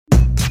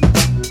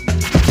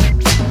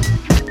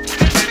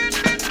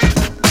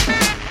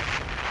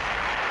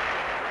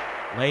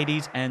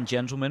Ladies and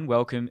gentlemen,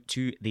 welcome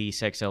to the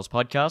Sex Sales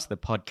Podcast, the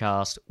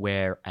podcast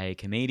where a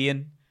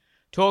comedian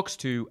talks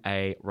to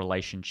a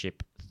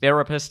relationship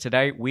therapist.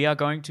 Today, we are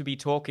going to be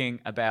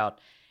talking about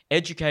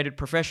educated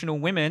professional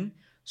women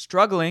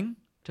struggling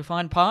to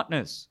find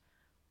partners.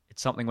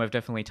 It's something we've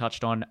definitely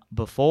touched on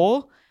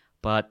before,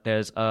 but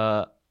there's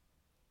a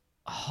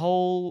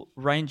whole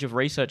range of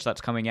research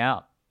that's coming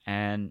out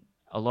and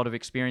a lot of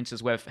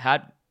experiences we've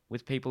had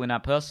with people in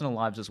our personal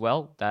lives as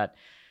well that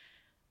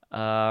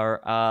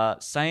are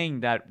saying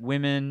that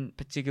women,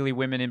 particularly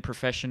women in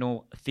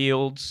professional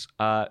fields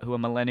who are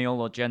millennial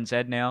or Gen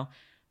Z now,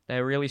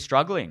 they're really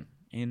struggling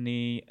in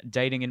the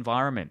dating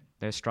environment.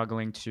 They're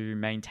struggling to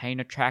maintain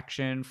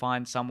attraction,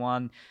 find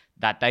someone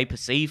that they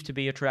perceive to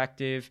be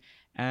attractive,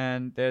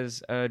 and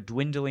there's a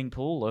dwindling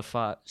pool of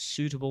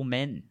suitable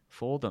men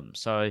for them.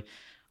 So I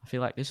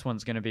feel like this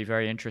one's going to be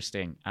very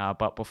interesting.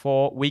 But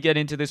before we get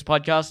into this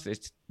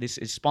podcast, this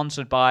is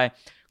sponsored by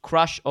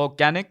Crush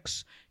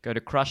Organics. Go to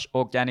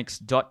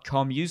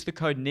crushorganics.com. Use the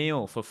code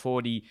Neil for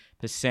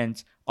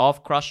 40%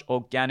 off. Crush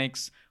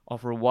Organics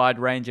offer a wide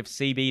range of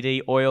CBD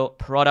oil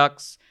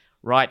products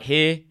right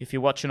here. If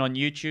you're watching on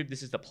YouTube,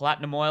 this is the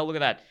platinum oil. Look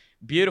at that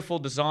beautiful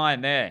design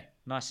there.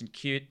 Nice and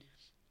cute.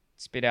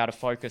 It's a bit out of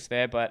focus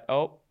there, but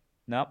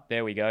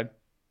there we go.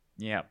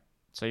 Yeah.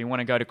 So you want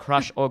to go to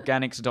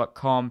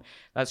crushorganics.com.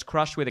 That's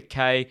crush with a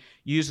K.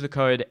 Use the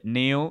code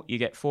Neil. You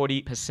get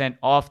 40%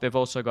 off. They've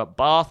also got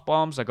bath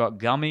bombs. They've got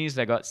gummies.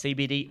 They've got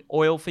CBD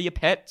oil for your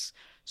pets.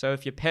 So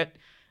if your pet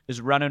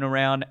is running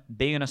around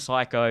being a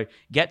psycho,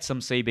 get some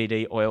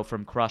CBD oil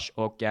from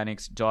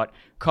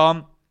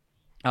crushorganics.com.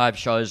 I have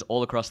shows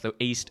all across the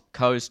East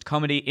Coast,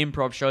 comedy,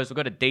 improv shows. We've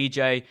got a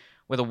DJ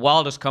with the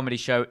wildest comedy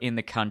show in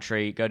the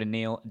country. Go to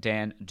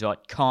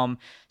neildan.com.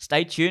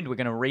 Stay tuned. We're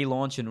going to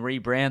relaunch and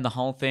rebrand the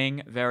whole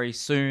thing very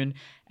soon.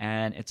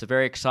 And it's a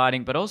very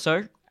exciting, but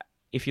also,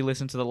 if you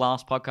listen to the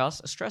last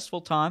podcast, a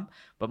stressful time,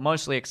 but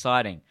mostly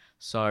exciting.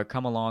 So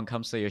come along,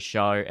 come see a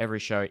show. Every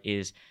show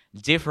is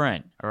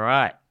different. All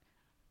right.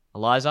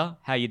 Eliza,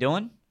 how you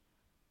doing?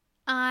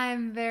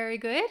 I'm very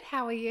good.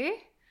 How are you?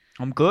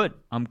 I'm good.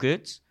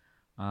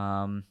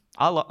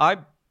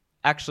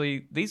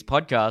 Actually, these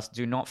podcasts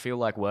do not feel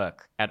like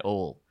work at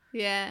all.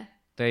 Yeah.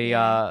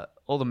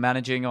 All the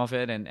managing of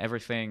it and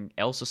everything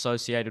else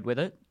associated with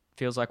it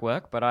feels like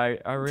work, but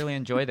I really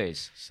enjoy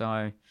these.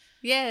 So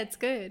yeah, it's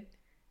good.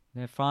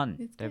 They're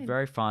fun. They're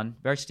very fun,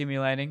 very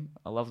stimulating.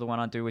 I love the one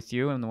I do with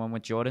you and the one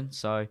with Jordan.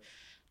 So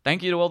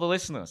thank you to all the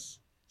listeners.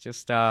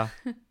 Just,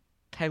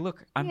 hey,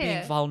 look, I'm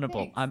being vulnerable.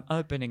 Thanks. I'm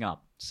opening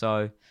up.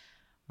 So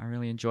I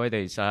really enjoy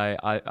these.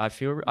 I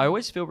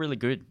always feel really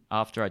good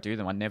after I do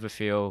them. I never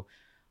feel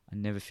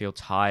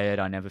tired.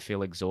 I never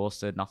feel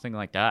exhausted. Nothing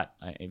like that.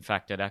 In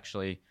fact,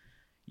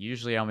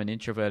 usually I'm an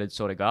introverted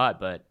sort of guy,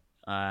 but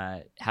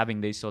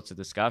having these sorts of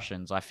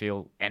discussions, I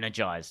feel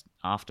energized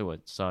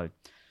afterwards. So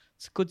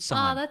it's a good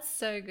sign. Oh, that's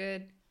so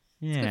good.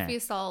 Yeah. It's good for your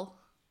soul.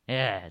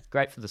 Yeah, it's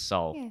great for the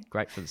soul. Yeah.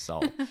 Great for the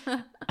soul.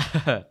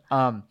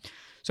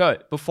 So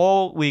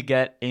before we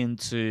get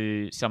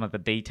into some of the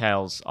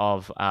details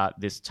of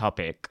this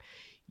topic,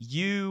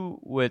 you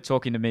were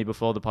talking to me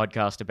before the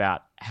podcast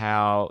about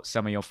how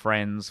some of your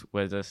friends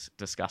were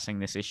discussing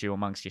this issue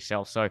amongst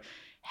yourself. So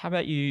how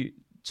about you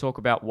talk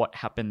about what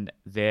happened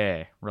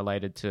there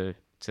related to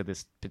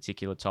this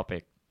particular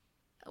topic?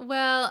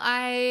 Well,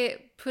 I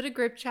put a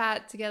group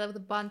chat together with a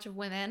bunch of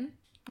women,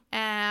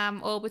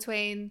 all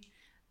between,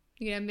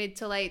 mid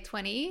to late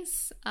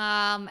 20s.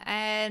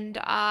 And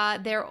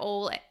they're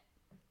all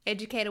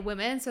educated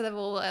women. So they've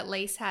all at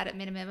least had at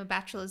minimum a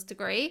bachelor's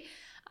degree.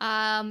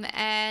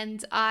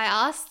 And I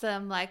asked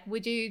them, like,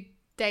 would you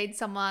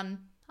date a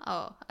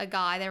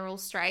guy, they're all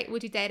straight,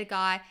 would you date a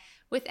guy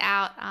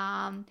without,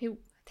 who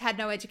had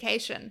no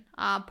education,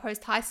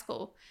 post high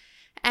school?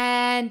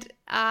 And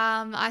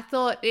I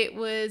thought it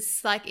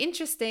was like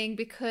interesting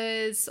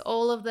because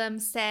all of them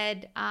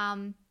said,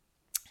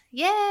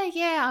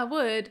 yeah, I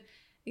would.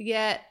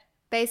 Yet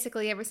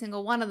basically every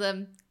single one of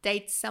them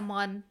dates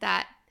someone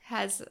that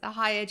has a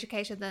higher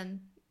education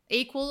than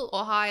equal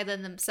or higher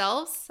than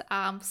themselves.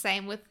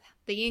 Same with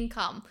the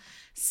income.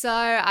 So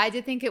I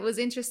did think it was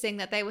interesting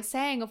that they were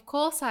saying, of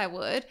course I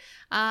would,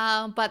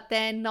 but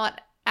then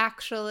not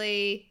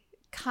actually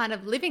kind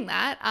of living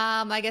that.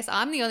 I guess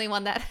I'm the only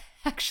one that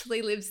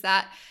actually lives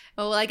that.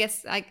 Well, I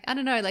guess, I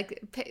don't know, like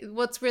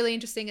what's really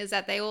interesting is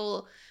that they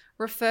all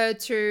refer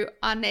to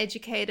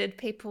uneducated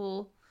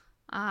people.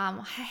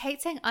 I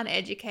hate saying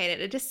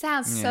uneducated. It just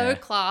sounds so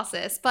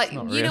classist, but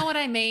you know what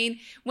I mean?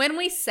 When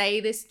we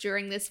say this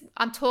during this,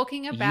 I'm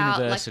talking about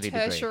university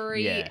like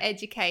tertiary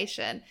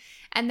education.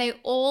 And they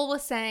all were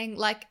saying,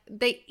 like,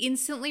 they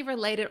instantly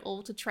related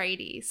all to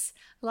tradies.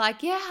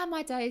 Like, yeah, I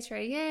might date a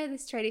trade. Yeah,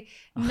 this tradie.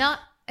 Not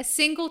a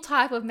single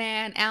type of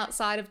man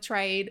outside of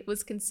trade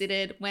was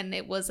considered when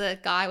it was a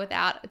guy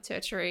without a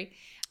tertiary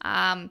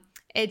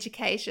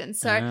education.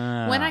 So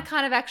when I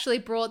kind of actually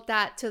brought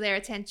that to their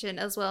attention,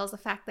 as well as the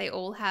fact they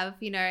all have,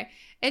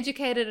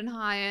 educated and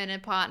high earner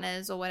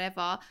partners or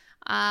whatever,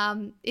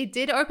 it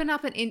did open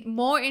up an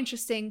more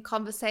interesting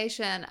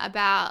conversation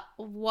about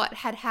what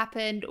had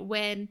happened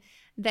when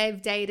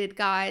they've dated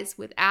guys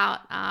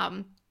without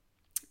a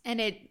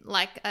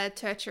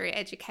tertiary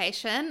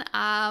education,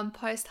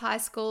 post high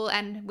school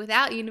and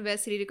without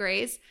university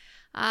degrees.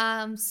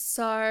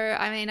 So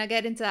I mean, I'll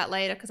get into that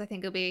later because I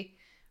think it'll be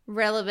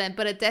relevant,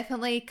 but it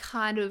definitely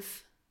kind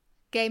of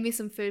gave me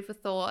some food for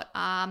thought.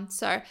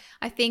 So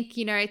I think,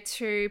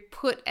 to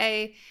put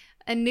a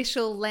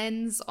initial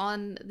lens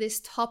on this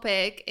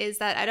topic is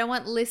that I don't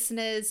want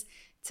listeners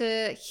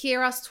to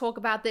hear us talk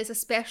about this,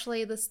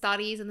 especially the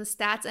studies and the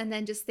stats, and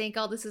then just think,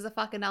 oh, this is a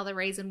fucking another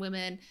reason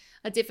women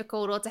are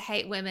difficult or to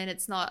hate women.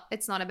 It's not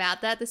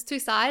about that. There's two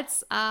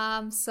sides.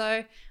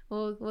 So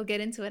we'll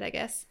get into it, I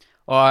guess.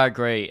 Oh, I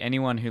agree.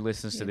 Anyone who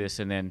listens to this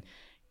and then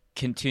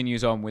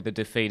continues on with a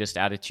defeatist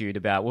attitude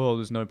about, well,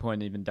 there's no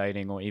point even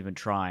dating or even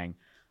trying.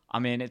 I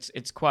mean,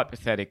 it's quite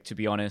pathetic, to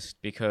be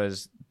honest,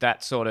 because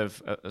that sort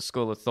of a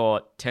school of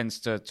thought tends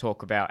to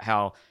talk about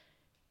how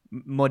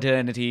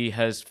modernity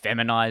has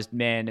feminized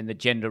men and the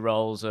gender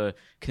roles are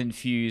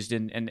confused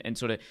and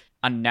sort of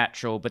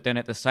unnatural. But then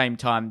at the same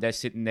time, they're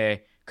sitting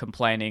there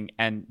complaining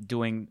and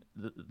doing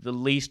the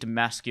least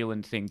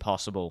masculine thing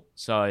possible.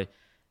 So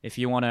if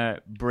you want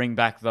to bring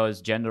back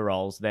those gender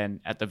roles,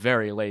 then at the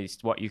very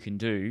least, what you can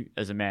do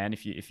as a man,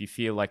 if you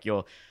feel like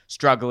you're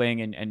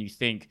struggling and you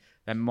think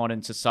that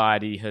modern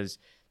society has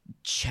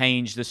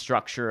changed the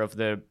structure of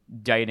the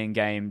dating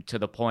game to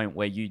the point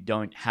where you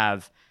don't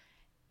have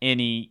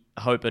any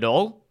hope at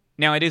all.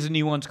 Now, it is a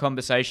nuanced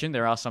conversation.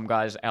 There are some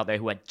guys out there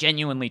who are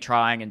genuinely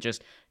trying, and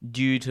just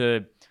due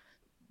to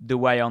the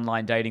way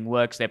online dating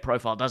works, their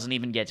profile doesn't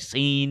even get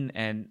seen,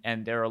 and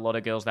there are a lot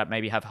of girls that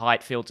maybe have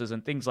height filters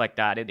and things like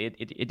that.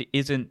 It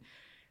isn't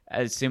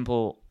as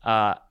simple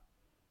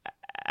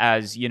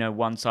as,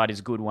 one side is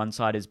good, one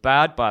side is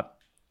bad, but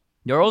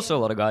there are also a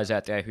lot of guys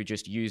out there who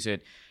just use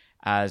it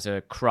as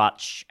a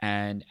crutch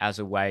and as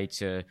a way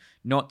to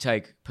not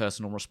take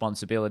personal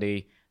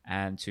responsibility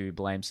and to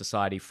blame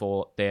society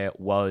for their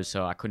woes.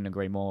 So I couldn't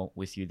agree more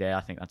with you there.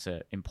 I think that's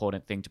an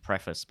important thing to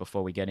preface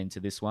before we get into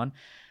this one.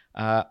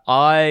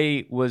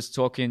 I was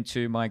talking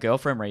to my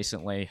girlfriend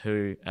recently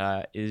who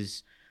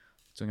is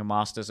doing a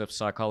master's of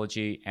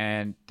psychology,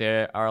 and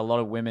there are a lot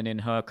of women in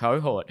her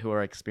cohort who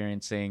are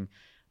experiencing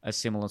a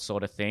similar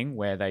sort of thing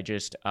where they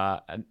just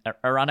are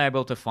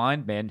unable to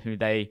find men who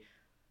they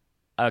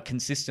are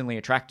consistently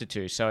attracted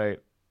to. So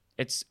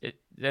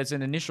there's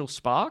an initial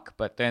spark,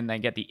 but then they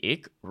get the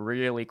ick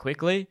really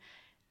quickly.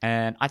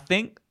 And I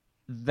think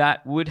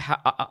that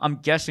I'm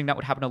guessing that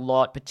would happen a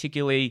lot,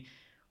 particularly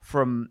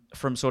from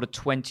sort of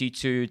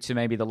 22 to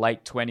maybe the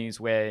late 20s,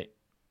 where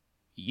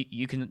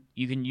you can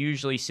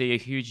usually see a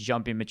huge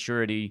jump in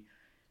maturity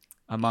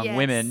among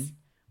women,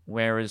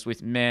 whereas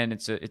with men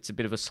it's a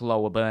bit of a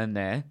slower burn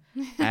there.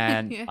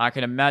 And I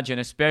can imagine,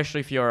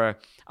 especially if you're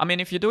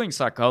doing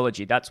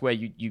psychology, that's where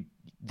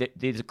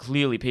there's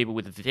clearly people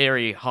with a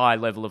very high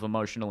level of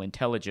emotional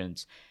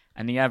intelligence,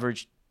 and the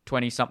average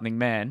 20-something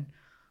man,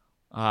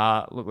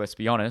 look, let's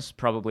be honest,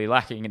 probably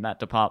lacking in that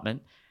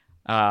department.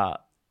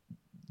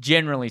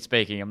 Generally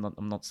speaking,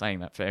 I'm not saying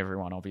that for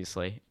everyone,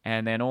 obviously.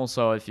 And then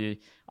also,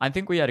 I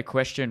think we had a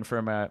question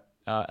from a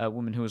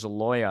woman who was a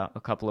lawyer a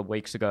couple of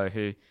weeks ago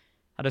who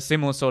had a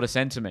similar sort of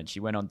sentiment.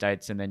 She went on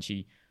dates and then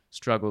she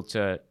struggled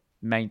to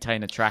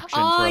maintain attraction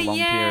for a long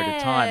period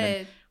of time.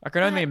 And I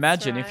can only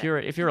imagine if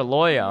you're a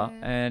lawyer,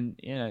 and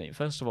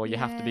first of all, you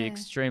have to be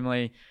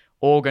extremely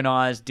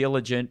organized,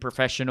 diligent,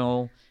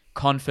 professional,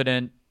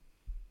 confident,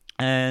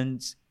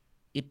 and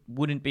it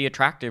wouldn't be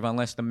attractive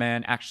unless the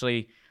man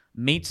actually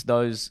meets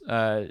those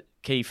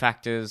key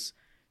factors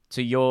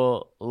to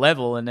your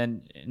level,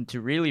 and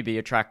to really be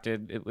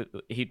attractive,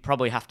 he'd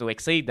probably have to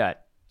exceed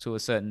that to a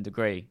certain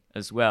degree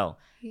as well.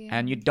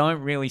 And you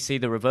don't really see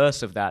the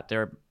reverse of that.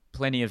 There are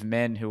plenty of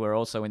men who are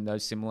also in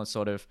those similar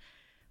sort of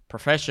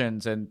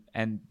professions,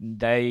 and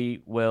they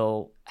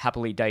will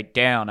happily date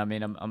down. I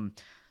mean,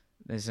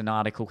 there's an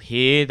article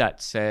here that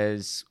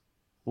says,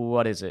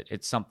 what is it?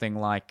 It's something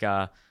like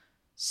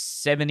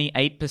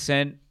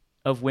 78%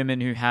 of women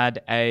who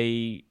had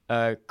a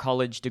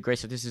college degree,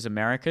 so this is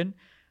American,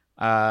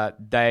 that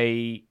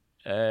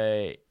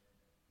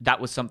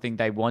was something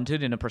they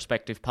wanted in a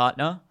prospective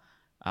partner,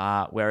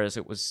 whereas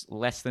it was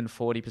less than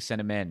 40%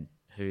 of men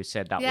who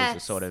said that was a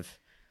sort of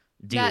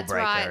deal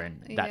breaker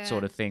and that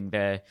sort of thing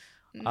there.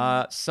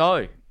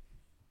 So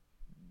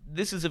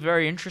this is a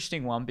very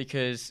interesting one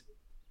because,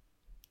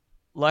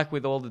 like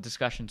with all the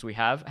discussions we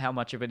have, how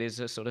much of it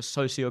is a sort of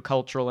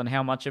sociocultural and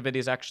how much of it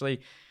is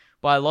actually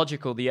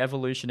biological. The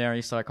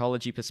evolutionary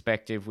psychology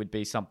perspective would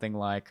be something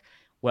like,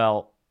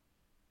 well,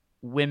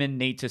 women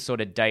need to sort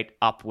of date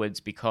upwards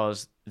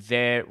because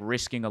they're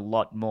risking a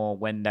lot more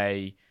when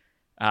they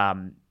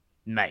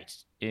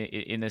mate.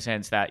 in the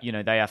sense that, you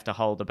know, they have to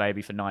hold the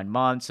baby for 9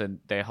 months and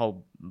their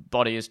whole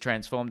body is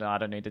transformed. And I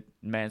don't need to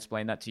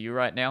mansplain that to you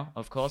right now,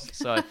 of course.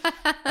 So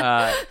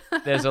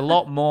there's a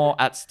lot more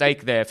at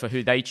stake there for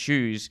who they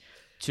choose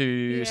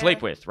to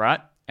sleep with, right?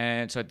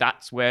 And so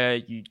that's where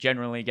you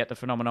generally get the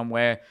phenomenon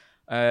where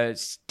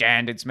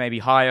standards may be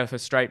higher for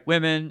straight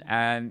women,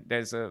 and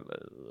there's a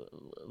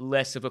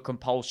less of a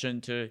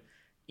compulsion to,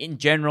 in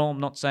general, I'm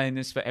not saying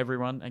this for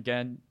everyone,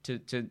 again,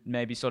 to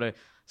maybe sort of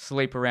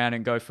sleep around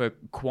and go for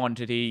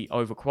quantity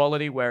over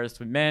quality, whereas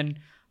for men,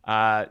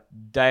 the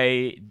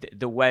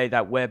way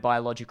that we're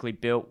biologically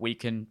built, we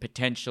can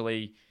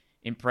potentially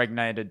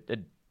impregnate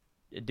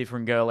a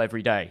different girl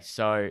every day.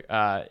 So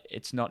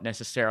it's not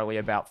necessarily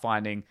about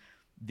finding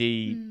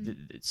the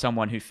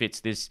someone who fits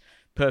this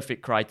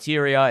perfect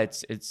criteria.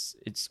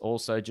 It's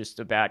also just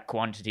about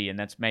quantity, and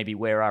that's maybe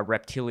where our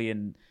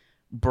reptilian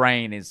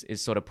brain is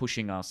sort of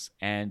pushing us,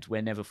 and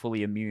we're never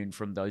fully immune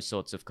from those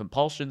sorts of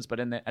compulsions. But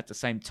at the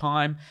same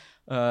time,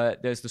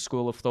 there's the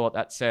school of thought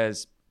that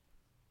says,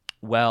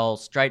 well,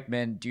 straight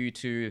men, due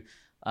to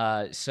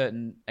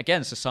certain,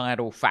 again,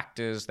 societal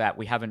factors that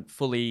we haven't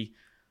fully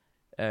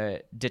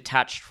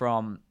detached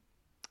from,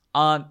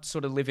 aren't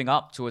sort of living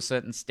up to a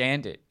certain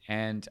standard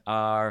and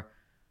are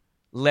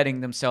letting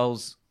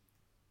themselves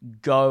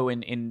go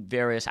in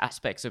various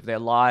aspects of their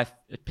life,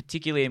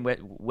 particularly in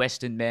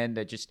Western men.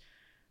 They're just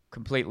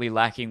completely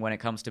lacking when it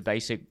comes to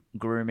basic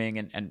grooming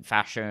and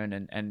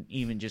fashion and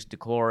even just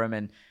decorum.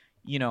 And,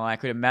 you know, I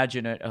could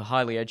imagine a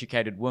highly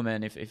educated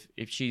woman,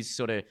 if she's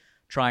sort of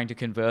trying to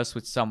converse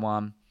with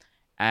someone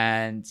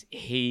and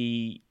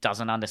he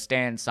doesn't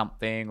understand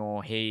something,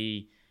 or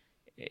he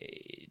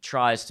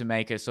tries to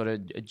make a sort of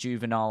a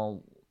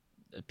juvenile,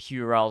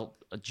 puerile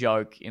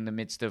joke in the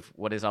midst of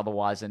what is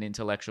otherwise an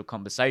intellectual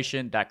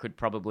conversation, that could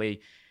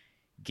probably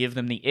give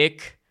them the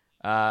ick.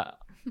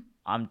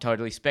 I'm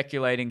totally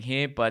speculating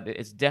here, but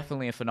it's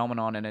definitely a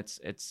phenomenon, and it's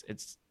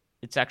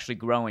actually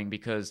growing,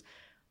 because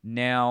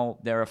now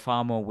there are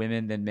far more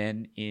women than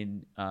men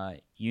in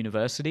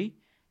university,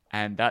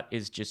 and that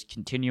is just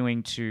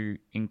continuing to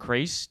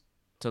increase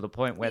to the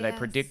point where they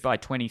predict by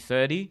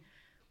 2030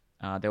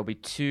 there'll be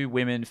 2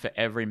 women for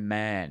every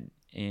man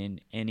in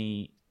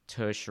any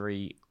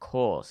tertiary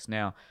course.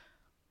 Now,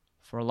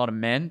 for a lot of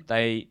men,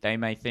 they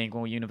may think,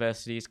 well,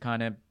 university is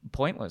kind of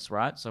pointless,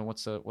 right? So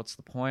what's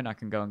the point? I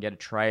can go and get a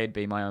trade,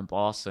 be my own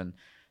boss, and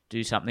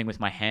do something with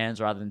my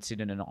hands rather than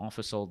sit in an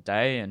office all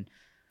day. And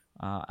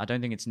I don't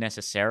think it's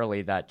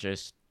necessarily that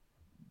just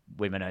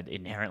women are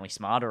inherently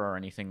smarter or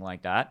anything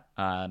like that.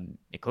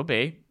 It could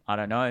be. I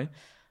don't know.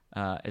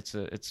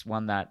 It's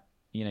one that,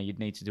 you know, you'd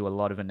need to do a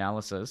lot of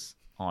analysis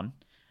on,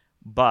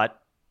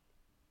 but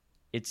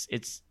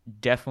it's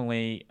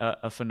definitely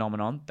a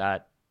phenomenon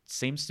that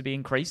seems to be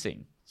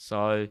increasing.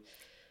 So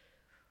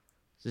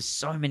there's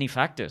so many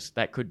factors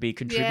that could be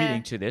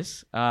contributing to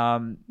this.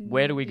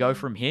 Where do we go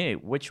from here?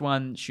 Which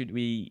one should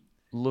we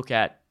look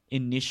at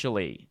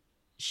initially?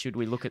 Should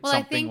we look at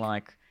something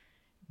like,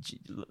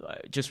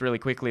 just really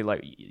quickly,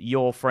 like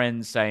your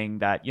friends saying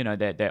that, you know,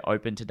 they're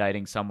open to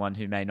dating someone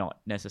who may not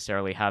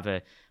necessarily have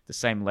the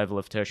same level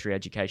of tertiary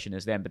education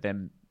as them, but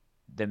them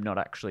not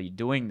actually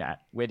doing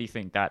that? Where do you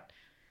think that?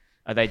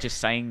 Are they just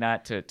saying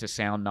that to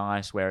sound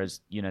nice, whereas,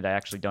 you know, they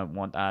actually don't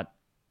want that?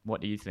 What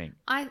do you think?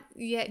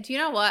 Do you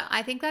know what?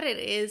 I think that it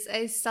is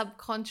a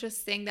subconscious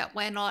thing that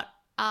we're not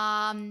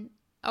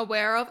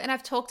aware of. And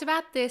I've talked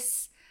about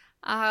this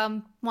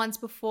once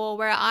before,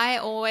 where I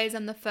always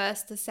am the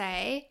first to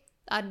say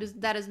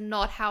that is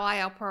not how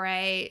I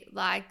operate.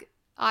 Like,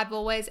 I've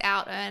always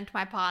out-earned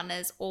my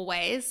partners,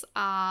 always.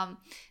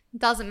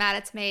 Doesn't matter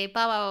to me,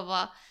 blah, blah, blah,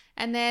 blah.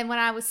 And then when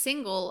I was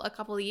single a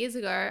couple of years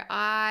ago,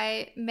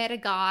 I met a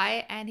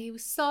guy, and he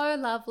was so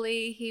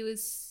lovely. He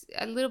was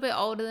a little bit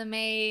older than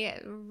me,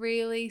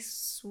 really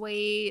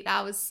sweet.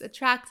 I was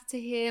attracted to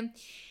him.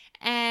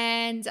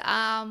 And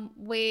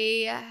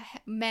we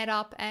met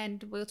up,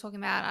 and we were talking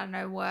about, I don't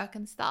know, work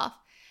and stuff.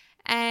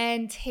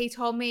 And he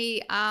told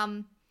me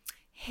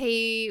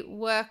he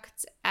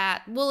worked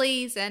at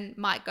Woolies and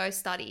might go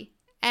study.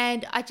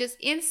 And I just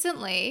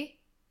instantly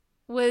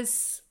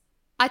was...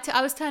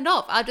 I was turned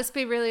off. I'll just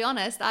be really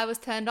honest. I was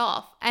turned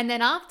off. And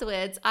then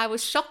afterwards, I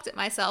was shocked at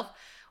myself.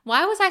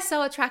 Why was I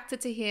so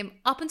attracted to him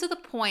up until the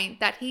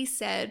point that he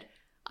said,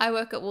 I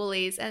work at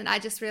Woolies? And I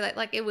just realized,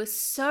 like, it was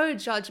so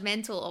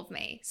judgmental of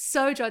me.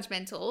 So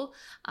judgmental.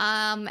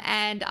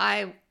 And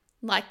I,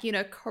 like, you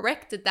know,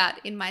 corrected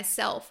that in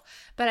myself.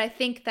 But I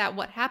think that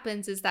what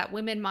happens is that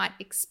women might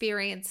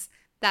experience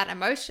that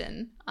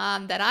emotion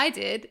that I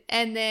did,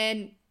 and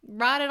then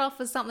write it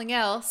off as something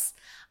else.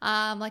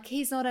 Like,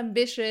 he's not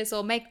ambitious,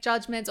 or make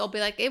judgments, or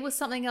be like, it was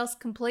something else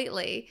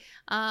completely.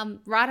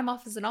 Write him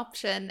off as an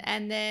option,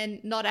 and then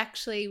not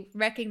actually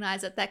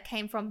recognize that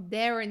came from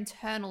their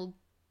internal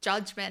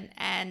judgment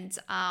and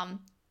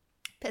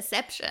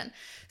perception.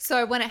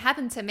 So when it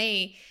happened to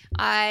me,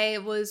 I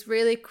was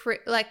really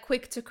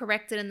quick to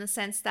correct it, in the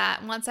sense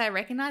that once I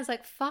recognized,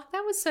 like, fuck,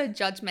 that was so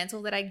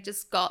judgmental, that I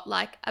just got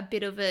like a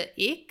bit of a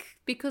ick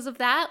because of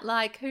that.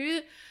 Like,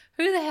 who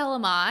who the hell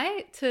am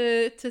I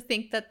to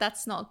think that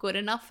that's not good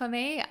enough for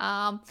me?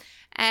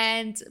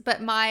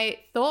 But my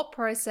thought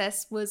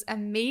process was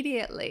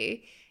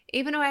immediately,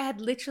 even though I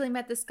had literally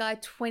met this guy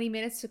 20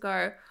 minutes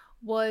ago,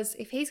 was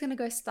if he's going to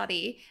go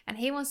study and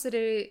he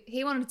wanted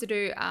to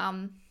do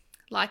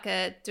like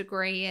a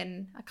degree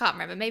in, I can't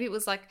remember, maybe it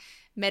was like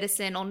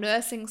medicine or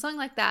nursing, something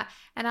like that.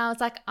 And I was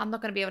like, I'm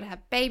not going to be able to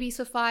have babies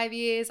for 5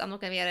 years. I'm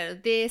not going to be able to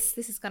do this.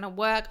 This is going to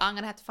work. I'm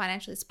going to have to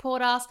financially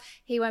support us.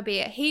 He won't be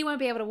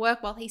able to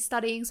work while he's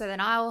studying. So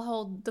then I will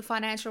hold the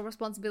financial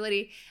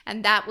responsibility.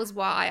 And that was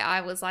why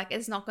I was like,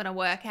 it's not going to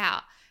work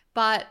out.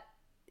 But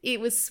it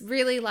was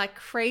really like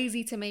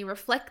crazy to me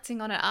reflecting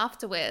on it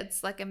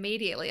afterwards, like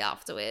immediately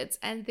afterwards,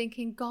 and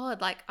thinking,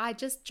 God, like I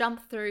just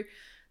jumped through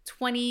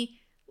 20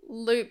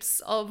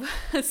 loops of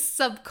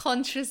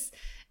subconscious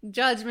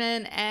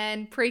judgment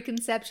and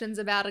preconceptions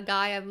about a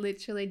guy I've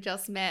literally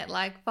just met.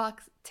 Like,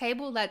 fuck,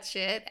 table that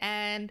shit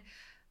and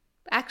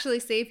actually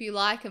see if you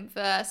like him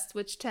first,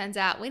 which turns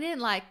out we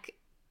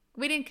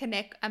didn't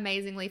connect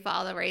amazingly for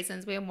other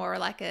reasons. We were more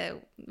like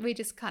we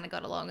just kind of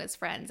got along as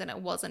friends, and it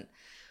wasn't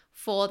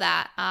for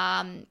that.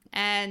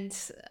 And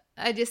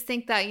I just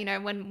think that, you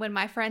know, when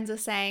my friends are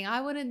saying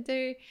I wouldn't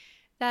do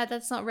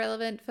that's not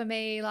relevant for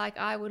me, like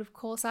I would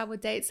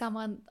date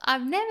someone,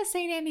 I've never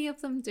seen any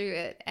of them do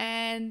it,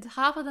 and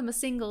half of them are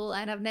single,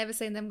 and I've never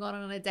seen them go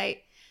on a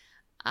date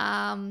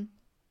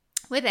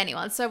with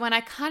anyone. So when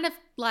I kind of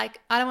like,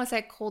 I don't want to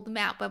say called them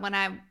out, but when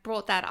I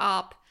brought that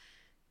up,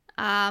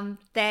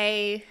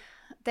 they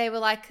were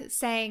like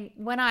saying,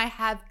 when I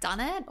have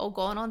done it or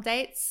gone on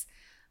dates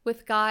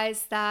with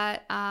guys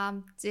that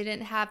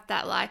didn't have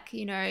that, like,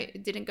 you know,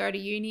 didn't go to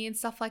uni and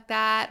stuff like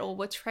that, or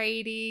were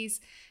tradies,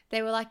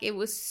 they were like,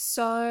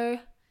 the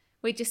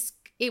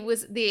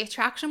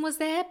attraction was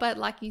there, but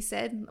like you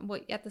said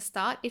at the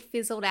start, it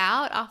fizzled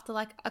out after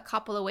like a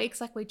couple of weeks.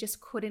 Like we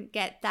just couldn't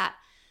get that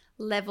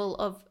level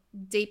of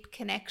deep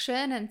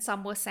connection. And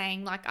some were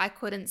saying like I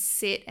couldn't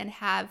sit and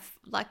have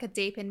like a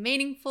deep and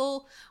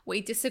meaningful.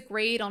 We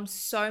disagreed on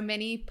so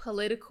many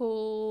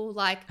political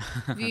like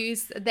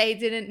views. They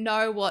didn't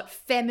know what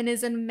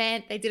feminism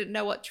meant. They didn't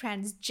know what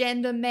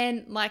transgender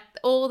meant. Like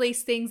all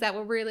these things that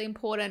were really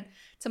important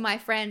to my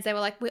friends. They were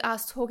like, I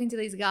was talking to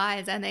these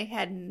guys and they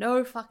had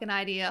no fucking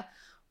idea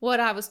what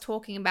I was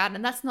talking about.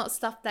 And that's not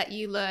stuff that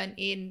you learn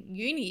in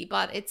uni,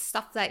 but it's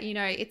stuff that, you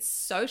know, it's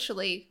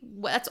socially,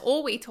 that's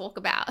all we talk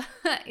about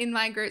in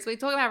my groups. We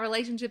talk about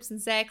relationships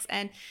and sex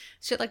and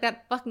shit like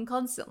that fucking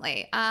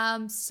constantly.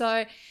 And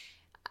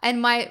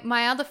my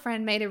other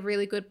friend made a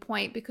really good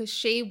point, because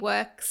she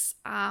works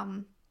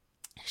in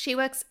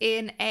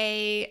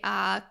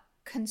a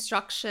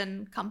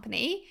construction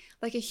company,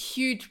 like a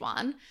huge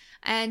one.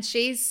 And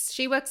she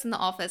works in the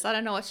office. I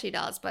don't know what she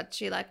does, but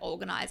she like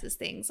organizes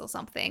things or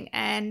something.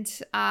 And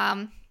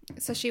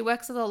so she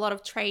works with a lot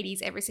of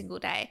tradies every single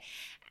day.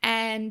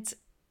 And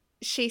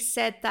she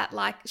said that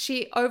like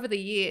over the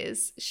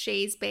years,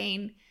 she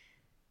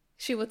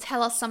will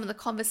tell us some of the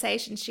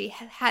conversations she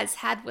has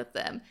had with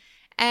them.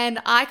 And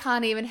I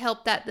can't even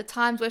help that the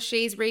times where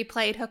she's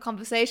replayed her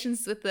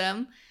conversations with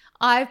them,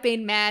 I've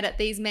been mad at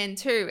these men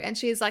too. And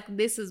she's like,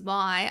 this is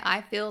why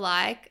I feel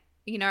like,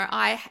 you know,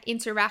 I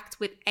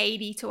interact with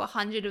 80 to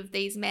 100 of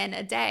these men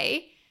a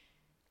day,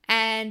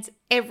 and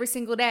every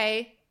single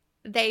day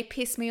they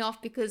piss me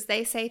off because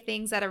they say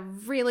things that are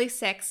really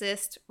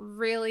sexist,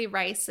 really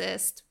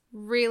racist,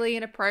 really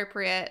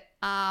inappropriate,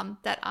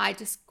 that I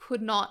just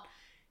could not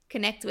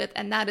connect with.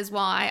 And that is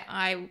why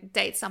I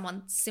date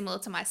someone similar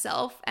to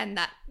myself, and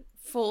that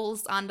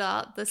falls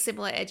under the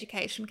similar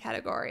education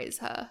category as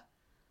her.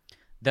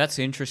 That's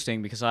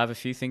interesting, because I have a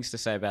few things to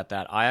say about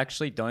that. I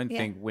actually don't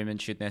think women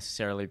should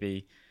necessarily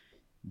be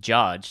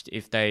judged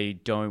if they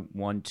don't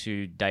want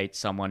to date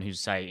someone who's,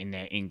 say, in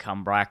their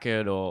income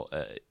bracket, or,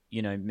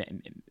 you know,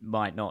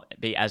 might not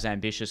be as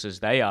ambitious as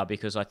they are,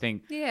 because I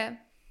think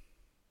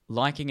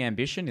liking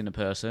ambition in a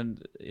person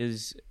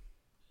is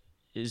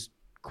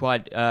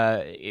quite,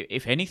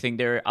 if anything,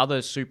 there are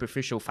other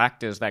superficial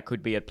factors that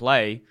could be at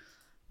play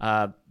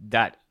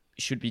that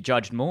should be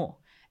judged more.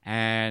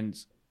 And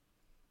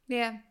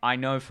I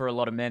know for a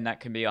lot of men that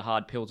can be a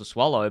hard pill to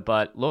swallow,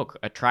 but look,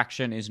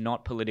 attraction is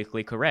not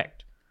politically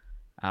correct.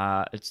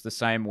 It's the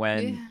same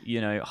when, you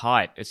know,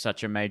 height is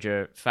such a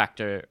major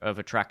factor of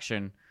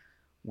attraction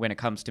when it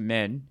comes to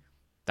men.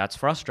 That's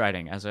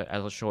frustrating as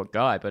a short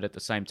guy, but at the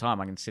same time,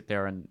 I can sit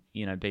there and,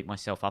 you know, beat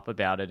myself up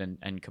about it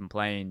and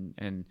complain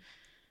and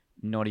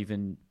not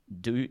even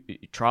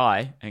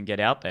try and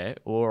get out there,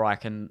 or I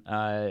can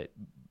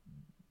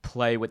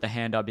play with the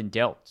hand I've been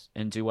dealt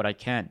and do what I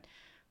can.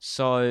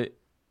 So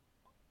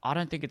I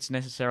don't think it's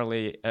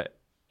necessarily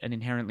an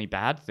inherently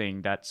bad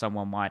thing that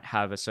someone might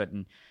have a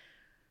certain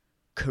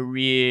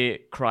career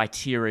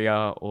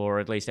criteria, or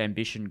at least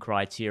ambition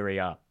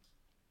criteria,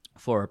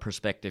 for a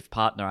prospective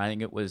partner. I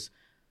think it was,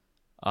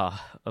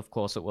 of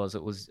course it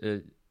was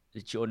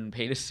Jordan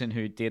Peterson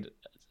who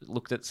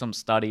looked at some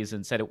studies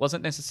and said it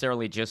wasn't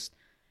necessarily just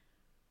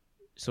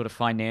sort of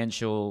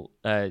financial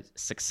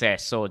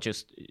success or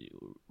just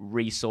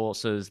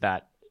resources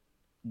that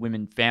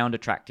women found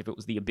attractive. It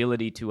was the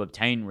ability to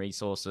obtain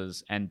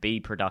resources and be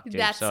productive.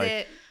 That's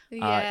it.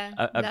 Yeah,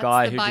 a that's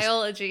guy the who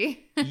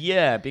biology.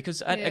 yeah,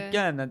 because Yeah.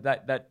 again,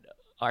 that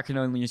I can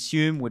only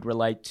assume would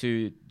relate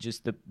to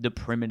just the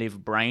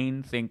primitive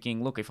brain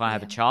thinking, look, if I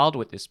have a Yeah. child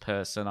with this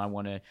person, I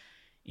want to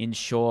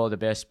ensure the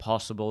best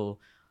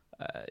possible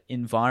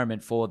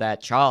environment for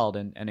that child.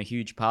 And a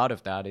huge part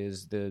of that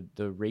is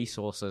the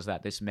resources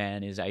that this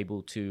man is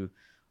able to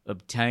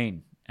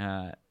obtain.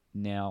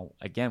 Now,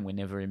 again, we're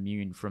never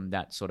immune from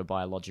that sort of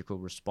biological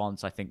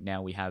response. I think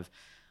now we have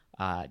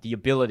the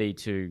ability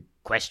to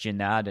question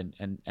that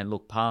and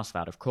look past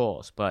that, of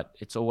course, but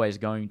it's always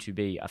going to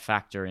be a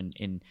factor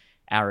in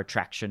our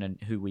attraction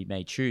and who we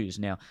may choose.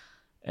 Now,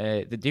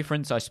 the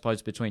difference, I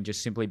suppose, between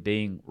just simply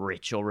being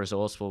rich or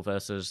resourceful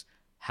versus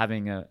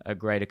having a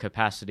greater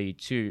capacity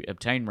to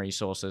obtain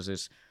resources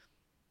is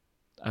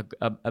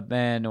a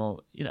man,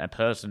 or a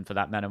person for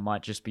that matter,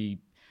 might just be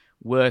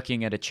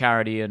working at a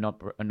charity and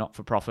not a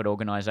not-for-profit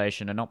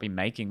organization and not be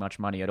making much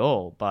money at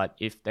all. But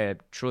if they're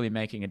truly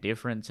making a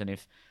difference, and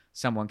if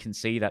someone can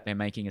see that they're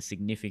making a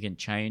significant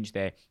change,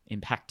 they're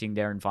impacting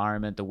their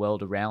environment, the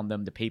world around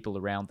them, the people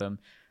around them,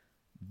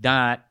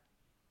 that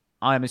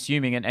I'm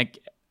assuming, and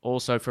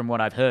also from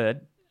what I've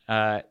heard,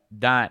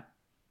 that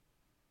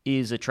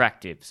is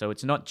attractive. So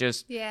it's not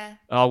just,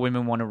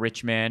 women want a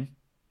rich man.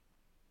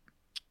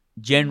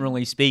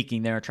 Generally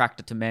speaking, they're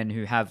attracted to men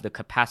who have the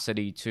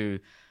capacity to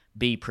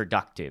be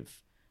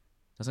productive.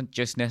 Doesn't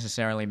just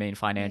necessarily mean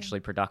financially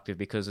productive,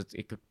 because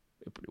it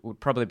would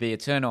probably be a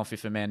turn-off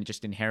if a man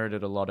just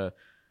inherited a lot of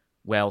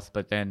wealth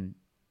but then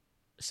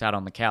sat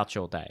on the couch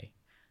all day.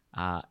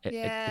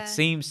 It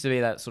seems to be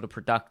that sort of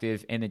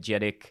productive,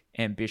 energetic,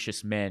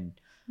 ambitious men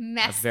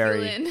are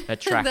very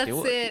attractive.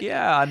 That's it.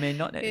 Yeah, I mean,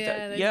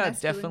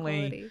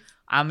 definitely. Qualities.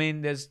 I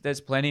mean,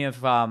 there's plenty of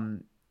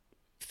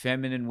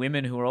feminine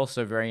women who are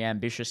also very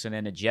ambitious and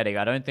energetic.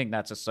 I don't think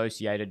that's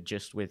associated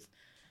just with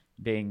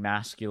being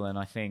masculine.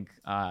 I think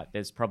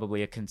there's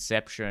probably a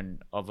conception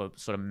of a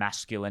sort of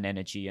masculine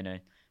energy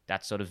and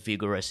that sort of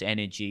vigorous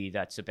energy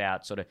that's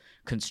about sort of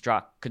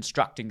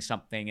constructing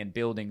something and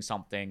building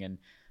something, and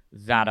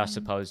that I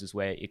suppose is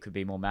where it could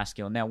be more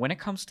masculine. Now, when it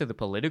comes to the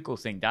political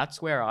thing,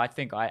 that's where I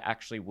think I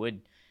actually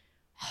would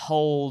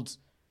hold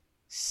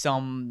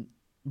some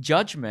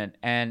judgment,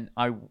 and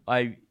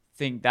I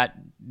think that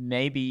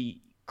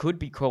maybe could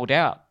be called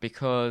out,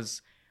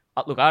 because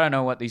look, I don't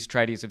know what these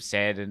tradies have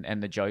said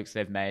and the jokes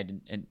they've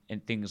made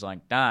and things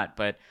like that,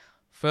 but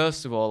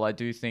first of all, I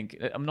do think,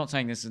 I'm not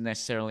saying this is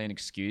necessarily an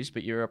excuse,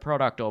 but you're a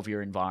product of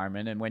your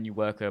environment, and when you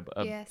work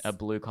a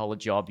blue-collar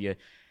job,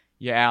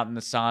 you're out in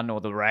the sun or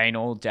the rain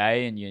all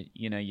day, and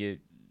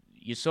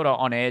you're sort of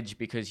on edge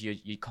because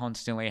you're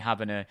constantly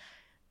having to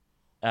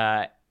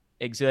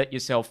exert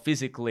yourself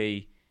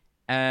physically,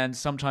 and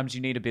sometimes you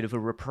need a bit of a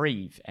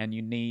reprieve, and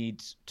you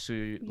need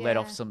to let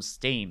off some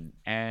steam.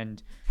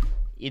 And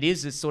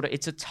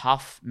it's a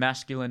tough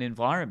masculine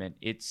environment.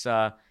 It's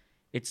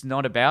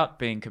not about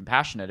being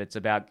compassionate. It's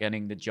about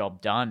getting the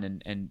job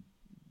done and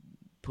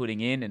putting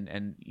in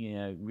and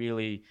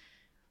really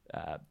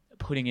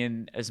putting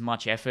in as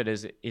much effort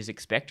as is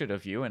expected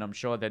of you. And I'm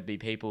sure there'd be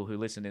people who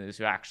listen to this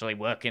who actually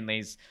work in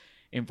these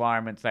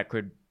environments that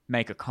could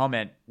make a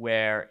comment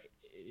where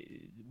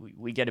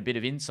we get a bit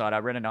of insight. I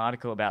read an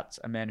article about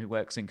a man who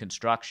works in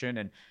construction,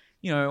 and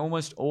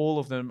almost all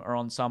of them are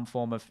on some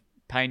form of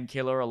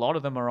painkiller. A lot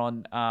of them are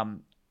on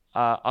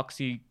I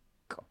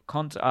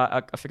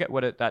forget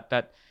what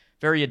that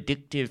very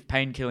addictive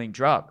pain-killing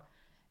drug,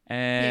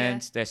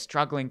 and they're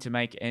struggling to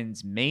make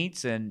ends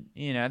meet, and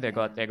they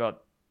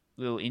got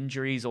little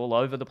injuries all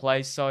over the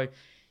place. So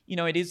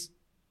it is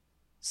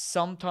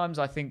sometimes,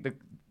 I think, that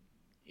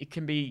it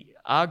can be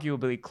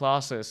arguably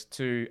classist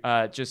to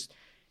just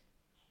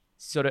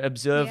sort of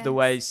observe the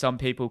way some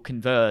people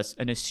converse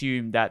and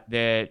assume that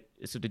they're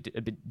sort of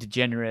a bit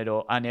degenerate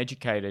or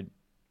uneducated.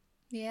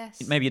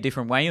 Yes. It may be a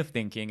different way of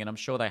thinking, and I'm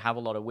sure they have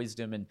a lot of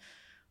wisdom and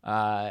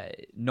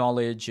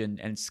knowledge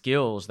and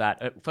skills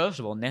that, first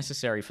of all,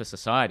 necessary for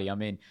society. I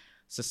mean,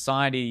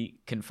 society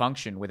can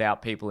function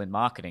without people in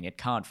marketing. It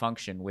can't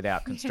function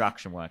without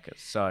construction workers.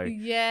 So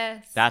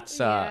that's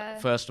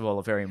first of all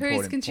a very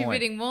important point. Who's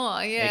contributing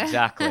more? Yeah,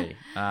 exactly.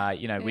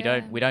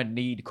 We don't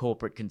need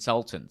corporate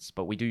consultants,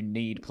 but we do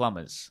need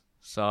plumbers.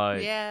 So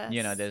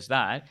there's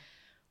that.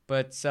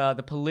 But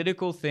the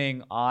political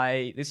thing,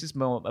 this is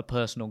more a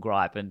personal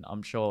gripe, and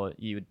I'm sure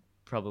you would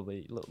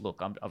probably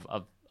look.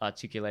 I've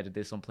articulated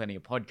this on plenty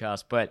of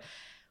podcasts, but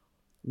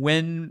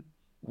when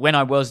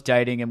I was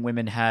dating and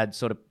women had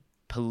sort of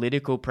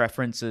political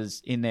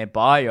preferences in their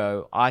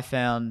bio, I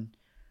found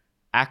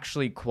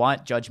actually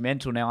quite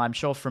judgmental. Now, I'm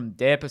sure from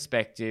their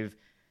perspective,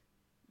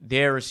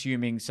 they're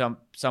assuming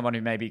someone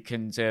who may be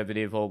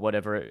conservative or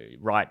whatever,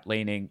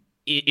 right-leaning,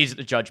 is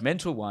the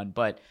judgmental one.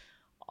 But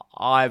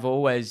I've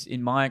always,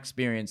 in my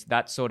experience,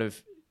 that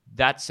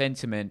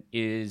sentiment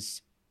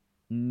is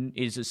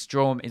a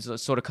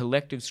sort of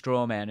collective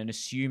straw man, and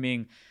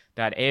assuming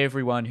that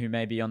everyone who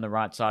may be on the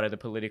right side of the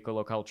political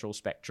or cultural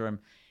spectrum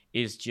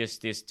is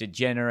just this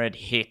degenerate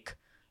hick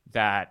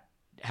that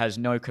has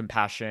no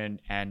compassion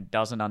and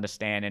doesn't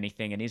understand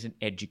anything and isn't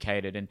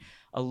educated. And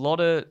a lot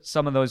of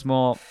some of those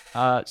more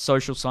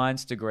social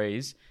science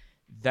degrees,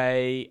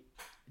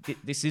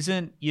 this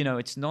isn't,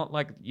 it's not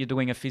like you're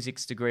doing a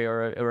physics degree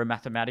or a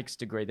mathematics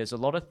degree. There's a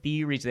lot of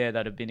theories there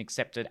that have been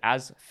accepted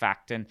as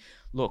fact. And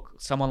look,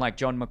 someone like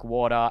John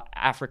McWhorter,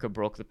 Africa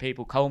Brooke, the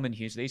people, Coleman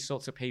Hughes, these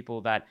sorts of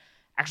people that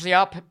actually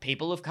are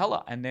people of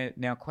color, and they're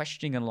now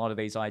questioning a lot of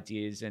these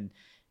ideas and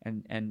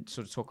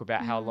sort of talk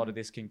about how a lot of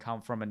this can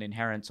come from an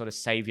inherent sort of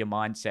savior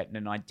mindset and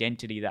an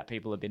identity that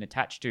people have been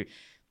attached to.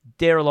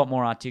 They're a lot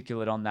more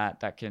articulate on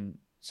that can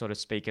sort of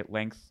speak at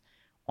length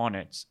on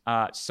it.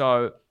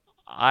 So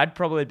I'd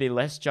probably be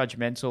less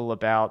judgmental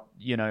about,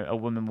 a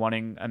woman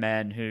wanting a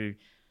man who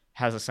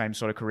has the same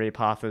sort of career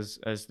path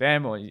as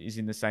them, or is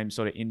in the same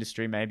sort of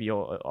industry maybe,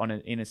 or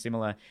in a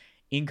similar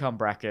income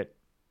bracket.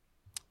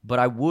 But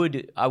I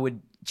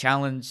would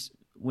challenge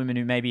women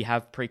who maybe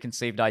have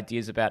preconceived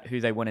ideas about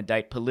who they want to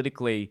date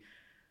politically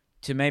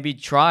to maybe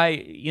try,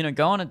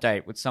 go on a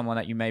date with someone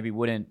that you maybe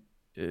wouldn't,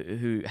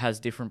 who has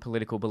different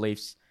political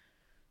beliefs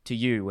to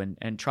you,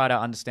 and try to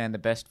understand the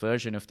best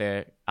version of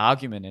their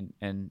argument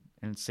and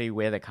see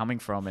where they're coming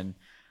from. And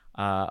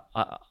I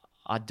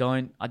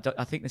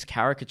think this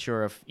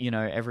caricature of,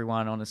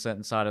 everyone on a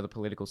certain side of the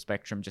political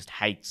spectrum just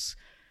hates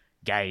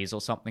gays or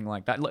something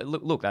like that.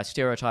 Look, that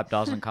stereotype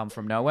doesn't come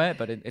from nowhere,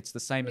 but it's the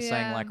same as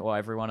saying like, oh,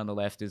 everyone on the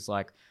left is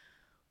like,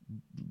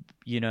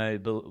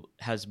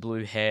 has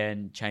blue hair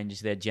and changes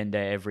their gender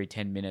every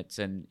 10 minutes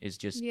and is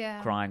just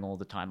crying all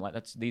the time. Like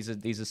these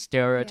are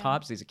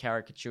stereotypes, these are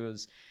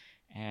caricatures,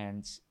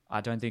 and I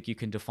don't think you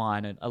can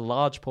define a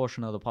large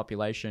portion of the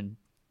population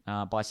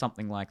by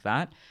something like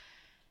that.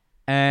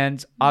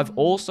 And I've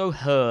also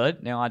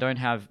heard, now I don't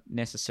have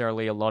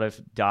necessarily a lot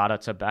of data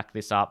to back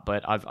this up,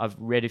 but I've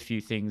read a few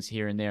things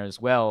here and there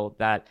as well,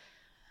 that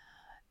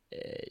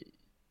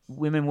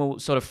women will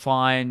sort of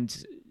find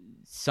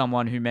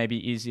someone who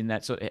maybe is in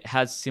that sort of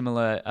has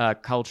similar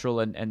cultural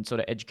and sort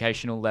of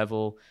educational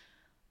level,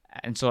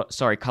 and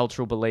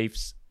cultural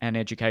beliefs and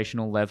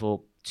educational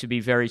level, to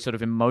be very sort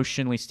of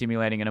emotionally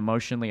stimulating and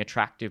emotionally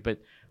attractive. But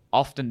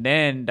often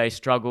then they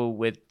struggle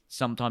with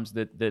sometimes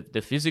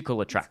the physical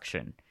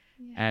attraction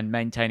and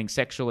maintaining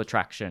sexual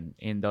attraction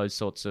in those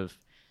sorts of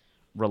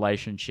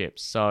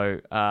relationships. So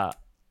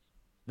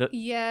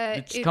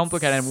it's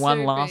complicated. And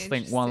one last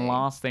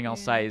thing I'll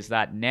say is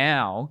that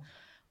now,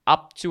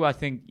 up to I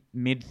think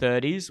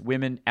mid-30s,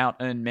 women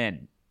out-earn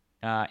men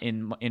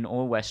in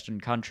all Western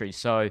countries.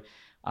 So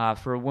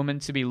for a woman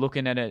to be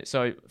looking at it,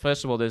 so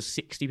first of all, there's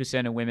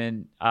 60% of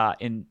women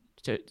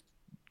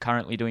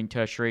currently doing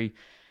tertiary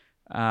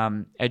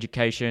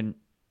education.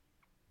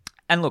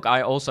 And look,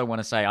 I also want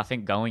to say, I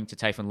think going to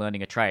TAFE and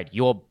learning a trade,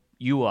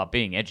 you are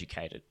being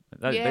educated.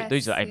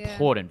 These are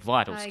important,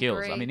 vital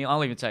skills. Agree. I mean,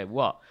 I'll even say,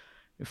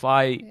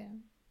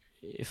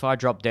 if I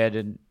drop dead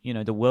and,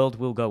 the world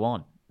will go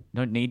on. We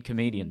don't need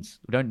comedians.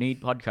 We don't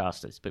need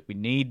podcasters, but we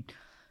need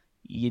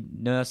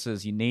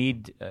nurses. You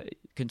need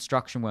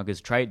construction workers,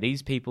 trade.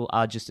 These people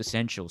are just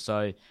essential.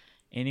 So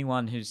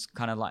anyone who's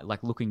kind of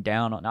like looking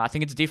down on, I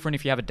think it's different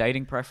if you have a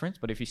dating preference,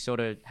 but if you sort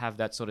of have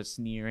that sort of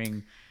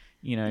sneering,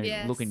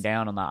 looking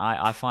down on that,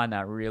 I find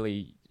that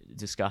really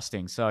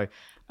disgusting. So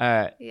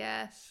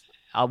yes,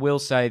 I will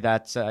say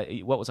that,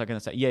 what was I going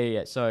to say?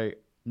 Yeah. So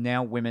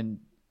now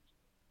women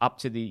up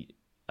to their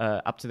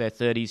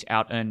 30s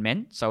out-earn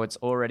men. So it's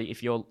already,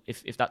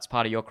 if that's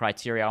part of your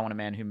criteria, I want a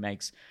man who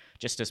makes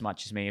just as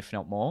much as me, if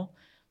not more.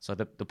 So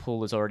the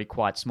pool is already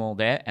quite small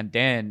there. And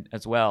then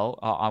as well,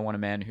 I want a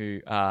man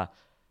who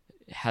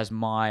has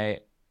my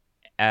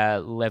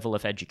level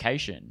of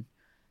education.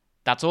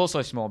 That's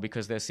also small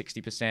because there's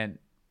 60%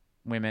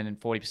 women and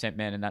 40%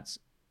 men, and that's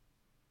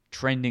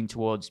trending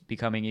towards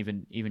becoming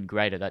even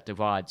greater, that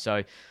divide.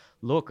 So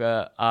look,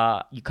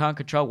 you can't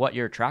control what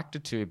you're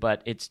attracted to,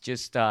 but it's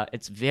just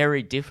it's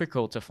very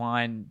difficult to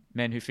find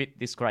men who fit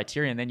this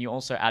criteria. And then you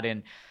also add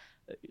in,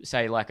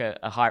 say, like a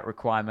height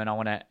requirement. I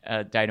want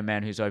to date a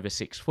man who's over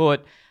 6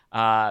 foot.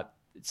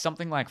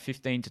 Something like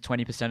 15 to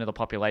 20% of the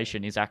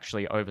population is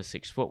actually over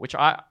 6 foot, which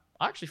I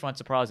actually find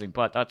surprising,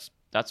 but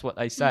that's what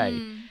they say.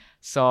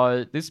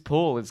 So this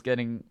pool is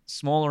getting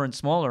smaller and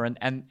smaller,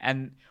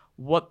 and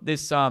what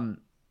this I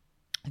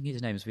think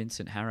his name is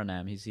Vincent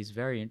Haranam. He's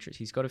very interesting.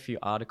 He's got a few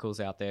articles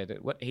out there that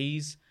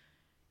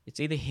it's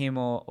either him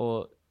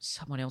or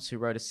someone else who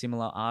wrote a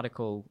similar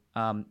article.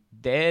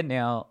 They're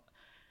now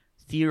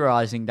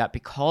theorizing that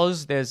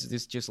because there's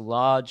this just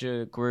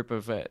larger group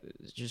of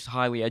just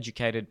highly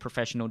educated,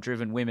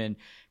 professional-driven women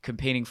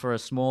competing for a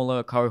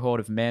smaller cohort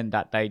of men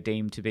that they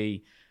deem to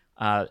be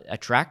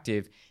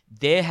attractive,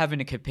 they're having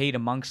to compete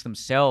amongst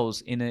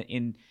themselves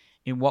in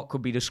what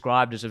could be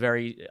described as a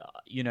very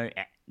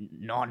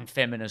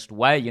non-feminist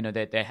way.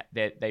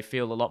 They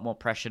feel a lot more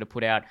pressure to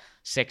put out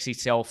sexy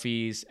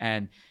selfies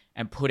and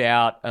put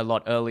out a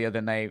lot earlier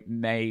than they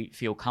may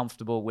feel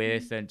comfortable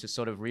with, and to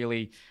sort of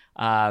really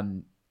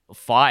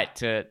fight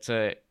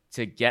to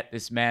get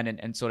this man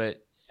and sort of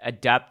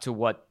adapt to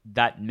what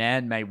that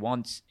man may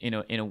want in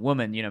a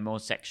woman, more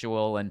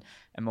sexual and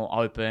more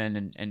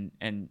open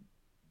and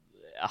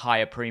a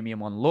higher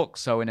premium on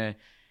looks. So in a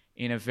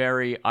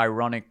very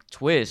ironic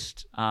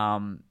twist,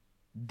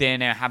 they're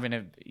now having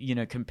to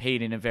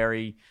compete in a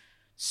very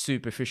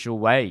superficial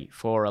way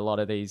for a lot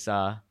of these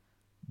top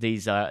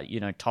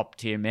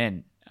tier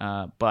men.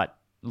 But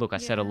look, I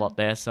said a lot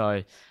there,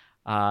 so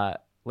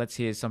let's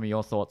hear some of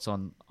your thoughts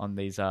on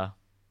these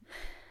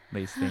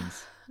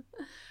things.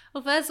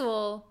 Well, first of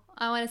all,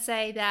 I want to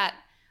say that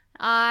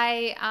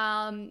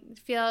I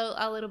feel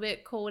a little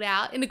bit called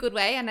out in a good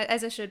way, and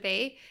as I should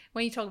be,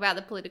 when you talk about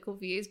the political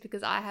views,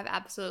 because I have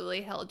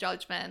absolutely held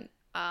judgment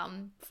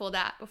for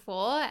that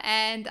before.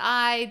 And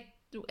I,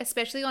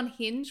 especially on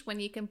Hinge, when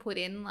you can put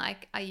in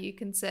like, are you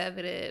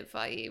conservative,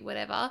 are you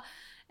whatever?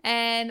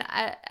 And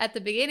at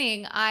the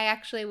beginning, I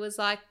actually was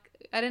like,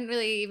 I didn't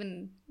really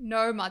even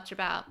know much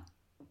about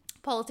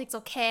politics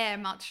or care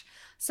much.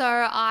 So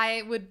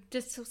I would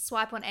just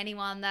swipe on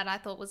anyone that I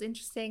thought was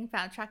interesting,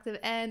 found attractive.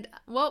 And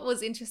what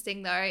was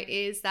interesting though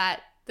is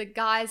that the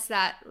guys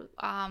that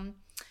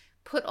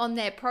put on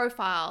their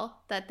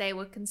profile that they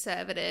were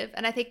conservative,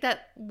 and I think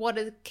that what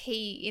a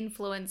key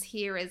influence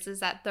here is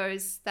that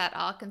those that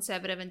are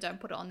conservative and don't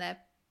put it on their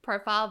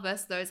profile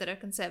versus those that are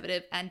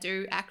conservative and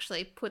do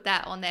actually put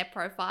that on their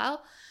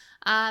profile.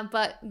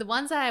 But the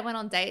ones that I went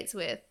on dates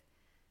with,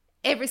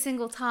 every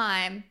single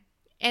time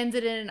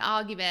ended in an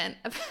argument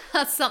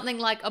about something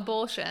like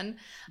abortion,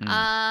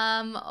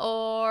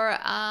 or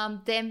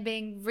them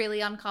being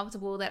really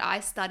uncomfortable that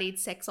I studied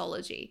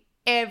sexology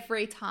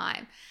every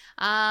time.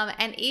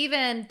 And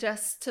even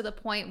just to the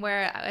point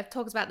where I've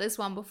talked about this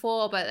one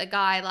before, but a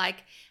guy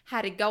like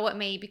had a go at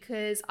me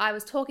because I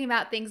was talking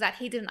about things that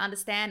he didn't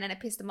understand and it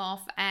pissed him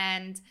off.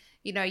 And,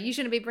 you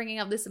shouldn't be bringing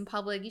up this in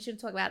public. You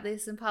shouldn't talk about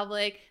this in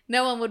public.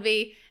 No one would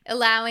be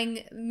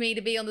allowing me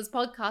to be on this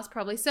podcast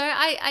probably. So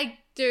I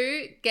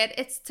do get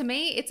it's, to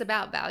me, it's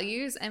about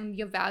values, and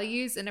your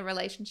values in a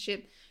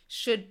relationship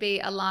should be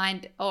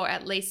aligned or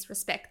at least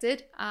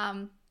respected.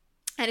 And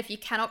if you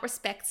cannot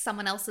respect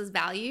someone else's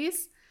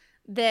values,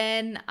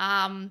 then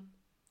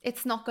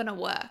it's not going to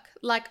work.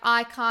 Like,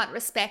 I can't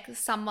respect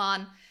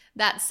someone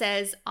that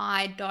says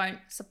I don't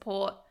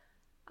support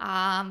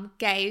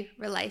gay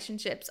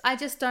relationships. I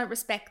just don't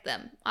respect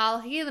them. I'll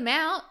hear them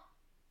out,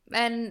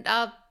 and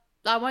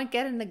I won't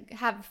get in to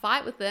have a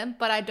fight with them,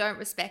 but I don't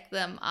respect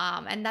them.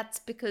 And that's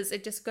because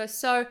it just goes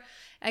so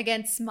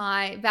against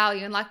my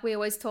value. And like we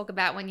always talk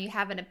about, when you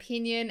have an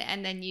opinion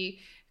and then you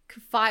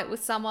fight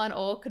with someone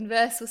or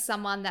converse with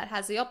someone that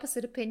has the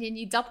opposite opinion,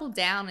 you double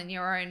down in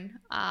your own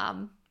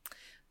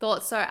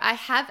thoughts. So I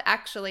have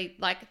actually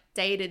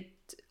dated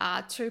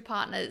two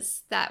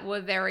partners that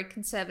were very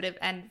conservative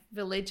and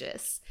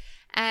religious,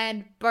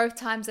 and both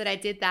times that I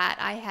did that,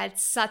 I had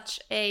such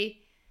a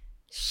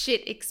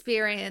shit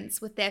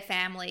experience with their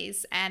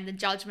families and the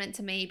judgment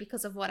to me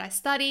because of what I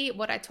study,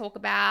 what I talk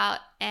about,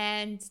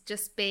 and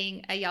just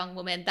being a young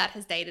woman that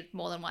has dated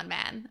more than one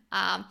man.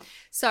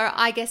 So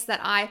I guess that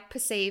I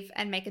perceive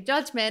and make a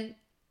judgment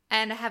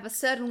and have a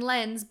certain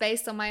lens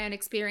based on my own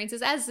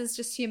experiences, as is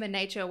just human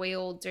nature. We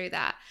all do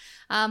that.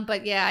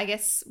 But yeah, I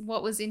guess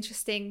what was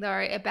interesting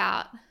though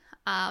about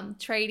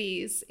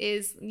tradies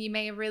is you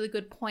made a really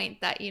good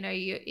point that,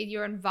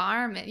 your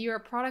environment, you're a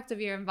product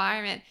of your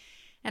environment.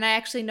 And I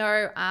actually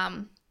know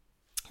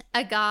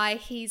a guy.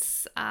 He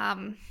is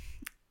a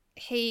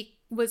tradie,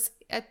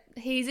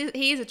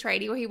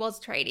 or he was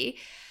a tradie,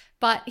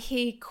 but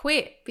he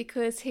quit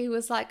because he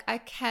was like, I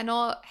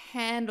cannot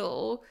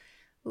handle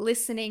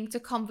listening to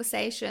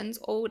conversations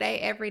all day,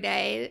 every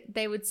day.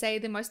 They would say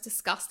the most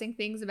disgusting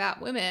things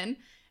about women.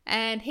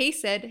 And he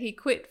said he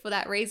quit for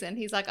that reason.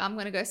 He's like, I'm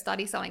going to go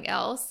study something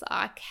else.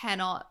 I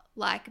cannot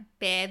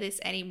bear this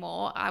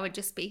anymore. I would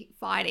just be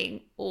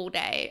fighting all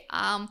day.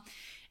 But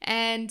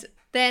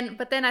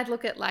then I'd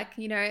look at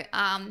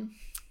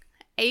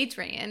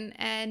Adrian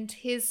and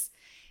his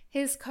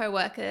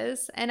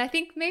co-workers, and I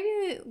think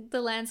maybe the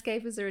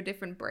landscapers are a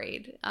different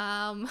breed,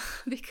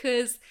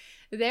 because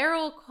they're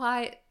all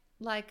quite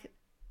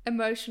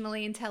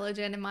emotionally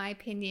intelligent, in my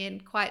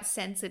opinion, quite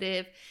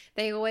sensitive.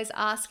 They always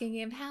asking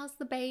him, how's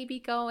the baby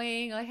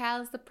going? Or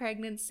how's the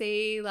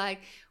pregnancy?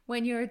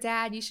 When you're a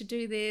dad, you should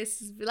do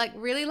this.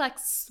 Really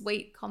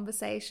sweet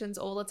conversations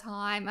all the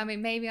time. I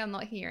mean, maybe I'm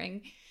not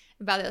hearing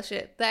about that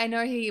shit. But I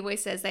know he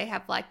always says they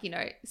have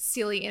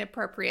silly,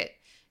 inappropriate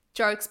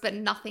jokes, but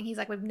nothing. He's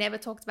like, we've never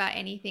talked about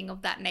anything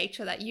of that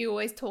nature that you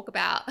always talk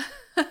about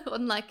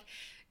on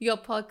your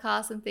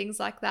podcast and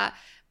things like that.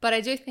 But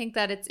I do think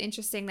that it's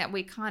interesting that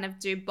we kind of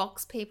do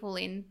box people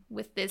in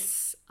with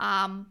this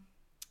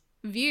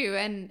view.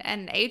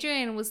 And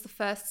Adrian was the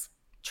first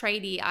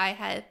tradie I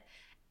had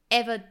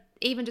ever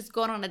even just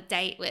gone on a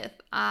date with.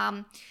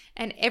 And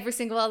every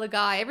single other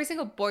guy, every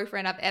single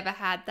boyfriend I've ever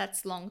had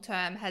that's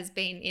long-term has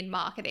been in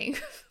marketing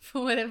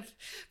for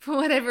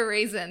whatever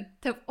reason.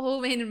 They've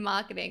all been in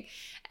marketing.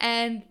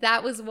 And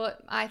that was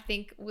what I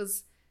think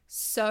was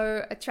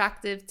so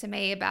attractive to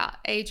me about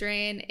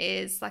Adrian,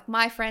 is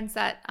my friends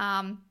that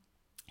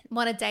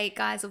want to date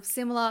guys of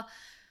similar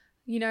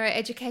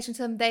education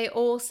to them, they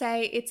all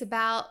say it's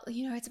about,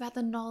 it's about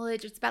the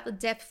knowledge, it's about the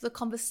depth of the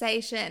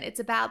conversation, it's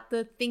about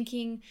the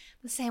thinking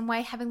the same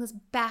way, having this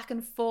back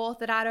and forth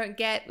that I don't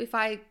get if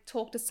I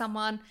talk to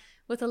someone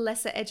with a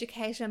lesser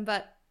education.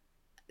 But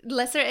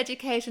lesser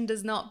education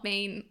does not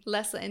mean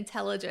lesser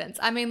intelligence.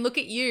 I mean, look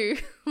at you,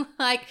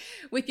 like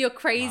with your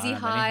crazy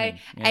high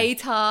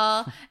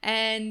ATAR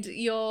and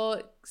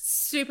you're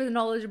super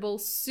knowledgeable,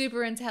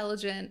 super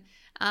intelligent.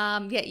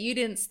 Yet you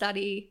didn't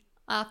study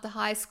after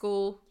high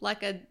school,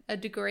 like a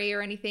degree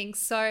or anything.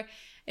 So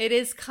it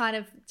is kind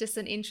of just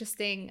an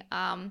interesting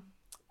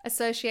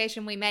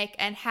association we make,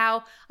 and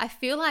how I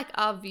feel like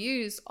our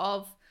views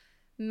of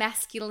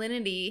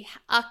masculinity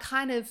are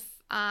kind of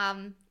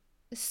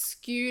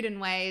skewed in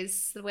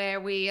ways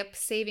where we are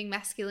perceiving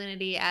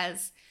masculinity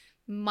as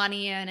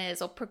money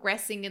earners or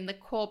progressing in the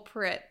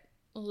corporate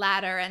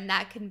ladder, and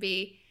that can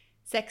be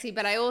sexy.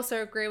 But I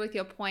also agree with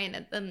your point,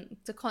 and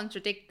to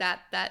contradict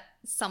that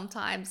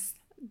sometimes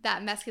that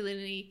type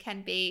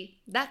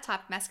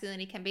of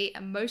masculinity can be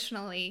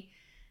emotionally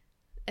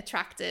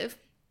attractive,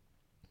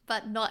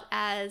 but not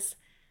as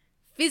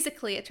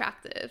physically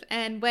attractive.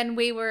 And when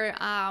we were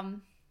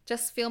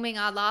just filming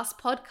our last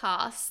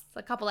podcast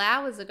a couple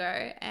hours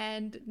ago,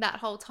 and that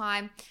whole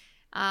time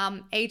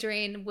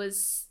Adrian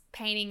was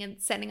painting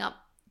and setting up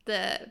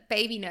the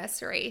baby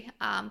nursery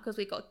because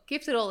we got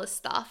gifted all this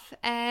stuff,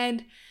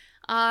 and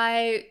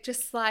I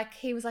just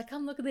he was like,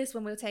 come look at this,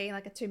 when we were taking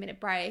like a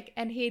 2-minute break,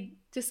 and he'd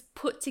just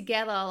put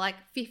together like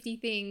 50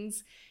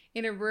 things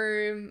in a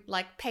room,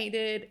 like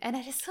painted, and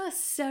I just thought it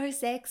was so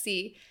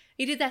sexy.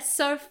 He did that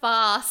so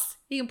fast.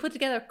 He can put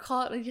together a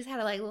cot, he just had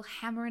a little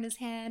hammer in his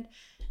hand,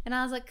 and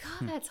I was like,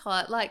 God, that's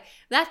hot. Like,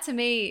 that to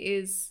me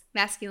is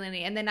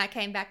masculinity. And then I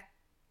came back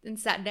and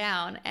sat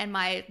down, and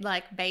my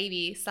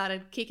baby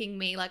started kicking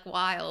me like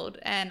wild,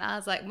 and I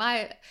was like,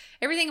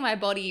 everything in my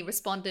body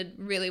responded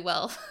really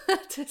well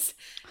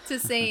to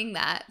seeing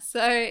that.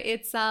 So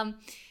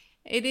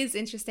it is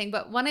interesting.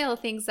 But one of the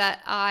things that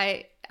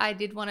I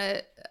did want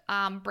to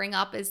bring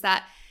up is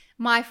that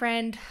my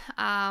friend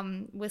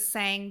was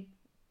saying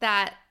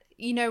that,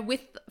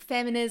 with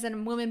feminism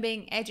and women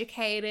being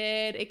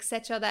educated,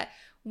 etc., that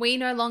we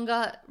no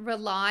longer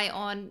rely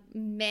on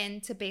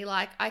men to be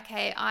like,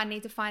 okay, I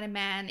need to find a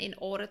man in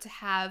order to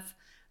have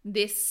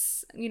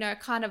this,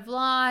 kind of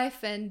life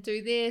and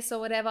do this or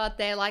whatever.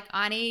 They're like,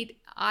 I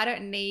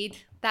don't need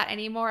that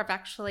anymore. I've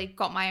actually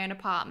got my own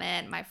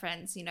apartment. My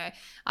friends,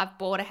 I've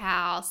bought a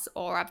house,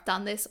 or I've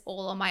done this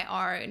all on my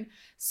own.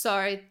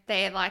 So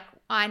they're like,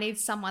 I need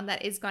someone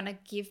that is going to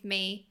give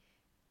me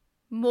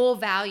more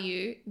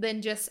value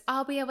than just,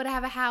 I'll be able to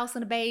have a house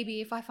and a baby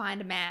if I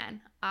find a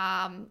man.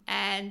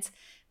 And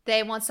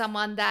they want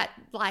someone that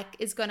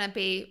is going to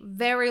be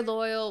very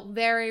loyal,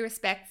 very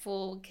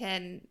respectful,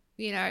 can,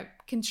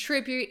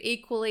 contribute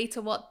equally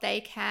to what they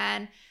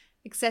can,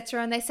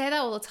 etc. And they say that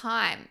all the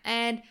time.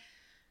 And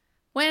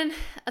when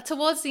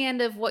towards the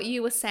end of what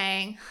you were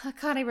saying, I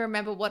can't even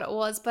remember what it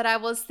was, but I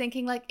was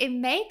thinking it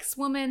makes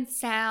women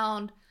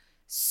sound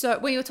so,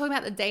 when you were talking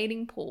about the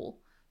dating pool,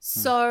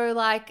 so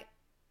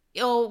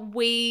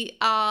we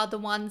are the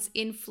ones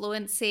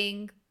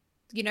influencing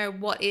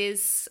what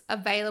is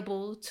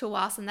available to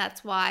us, and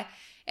that's why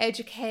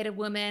educated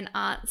women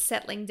aren't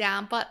settling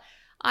down. But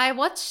I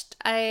watched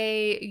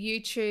a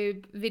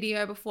YouTube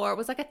video before. It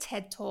was like a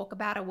TED talk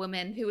about a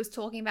woman who was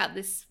talking about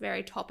this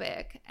very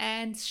topic,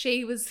 and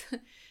she was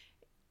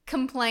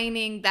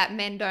complaining that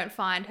men don't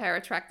find her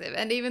attractive.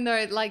 And even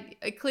though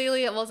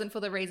clearly it wasn't for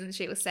the reasons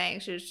she was saying,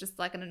 she was just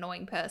an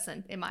annoying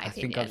person, in my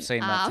opinion. I think I've seen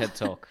that TED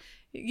talk.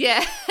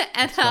 Yeah,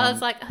 and I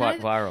was like,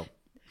 quite viral.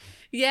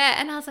 Yeah,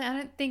 and I was like, I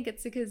don't think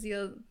it's because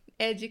you're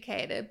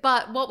educated.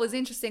 But what was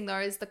interesting, though,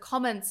 is the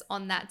comments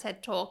on that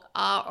TED Talk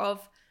are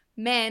of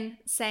men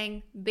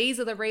saying, these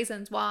are the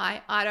reasons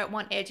why I don't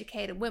want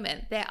educated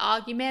women. They're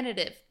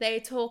argumentative. They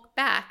talk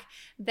back.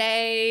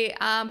 They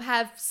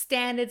have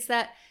standards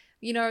that,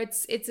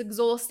 it's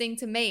exhausting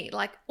to meet.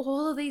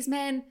 All of these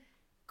men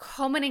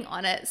commenting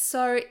on it.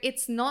 So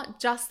it's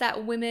not just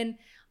that women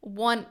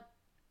want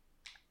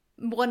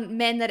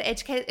men that are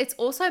educated, it's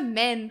also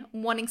men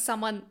wanting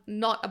someone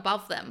not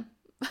above them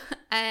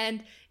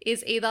and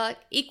is either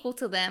equal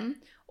to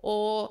them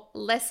or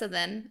lesser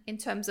than, in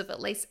terms of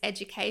at least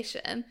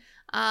education,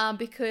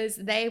 because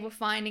they were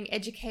finding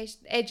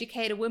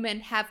educated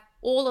women have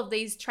all of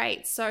these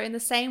traits. So in the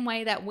same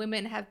way that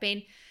women have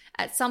been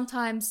at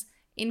sometimes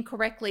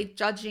incorrectly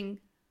judging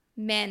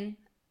men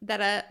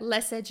that are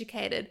less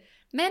educated,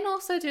 men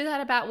also do that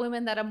about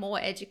women that are more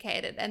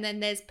educated. And then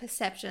there's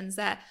perceptions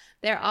that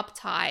they're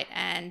uptight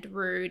and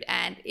rude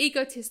and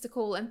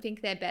egotistical and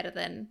think they're better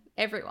than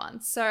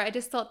everyone. So I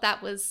just thought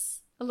that was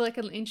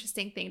an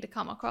interesting thing to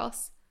come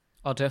across.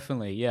 Oh,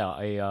 definitely.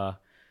 Yeah.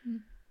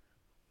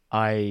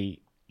 I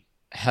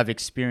have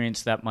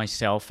experienced that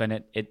myself,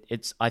 and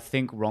it's, I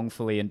think,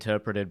 wrongfully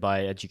interpreted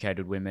by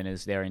educated women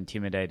as they're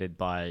intimidated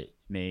by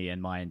me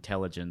and my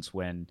intelligence,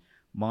 when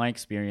my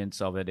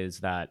experience of it is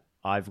that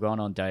I've gone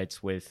on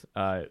dates with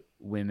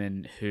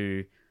women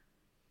who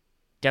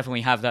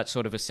definitely have that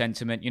sort of a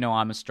sentiment. You know,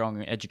 I'm a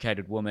strong,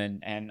 educated woman,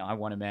 and I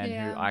want a man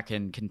Yeah. who I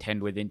can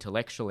contend with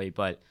intellectually,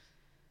 but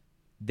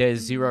there's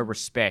zero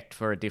respect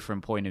for a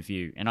different point of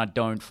view, and I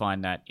don't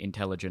find that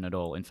intelligent at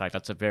all. In fact,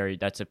 that's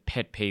a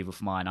pet peeve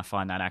of mine. I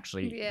find that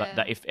actually, Yeah.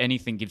 that if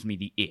anything gives me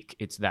the ick,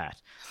 it's that.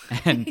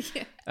 And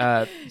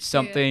Yeah.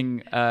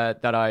 something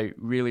that I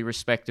really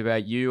respect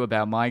about you,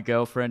 about my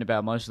girlfriend,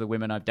 about most of the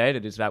women I've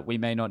dated, is that we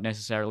may not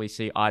necessarily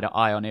see eye to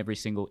eye on every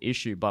single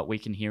issue, but we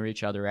can hear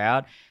each other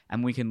out,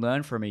 and we can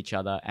learn from each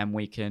other, and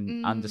we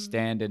can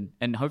understand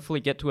and hopefully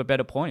get to a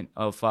better point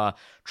of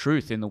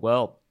truth in the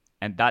world.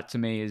 And that to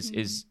me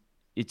is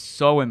it's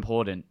so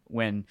important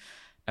when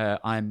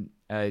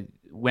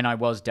when I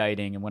was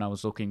dating and when I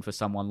was looking for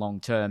someone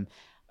long term.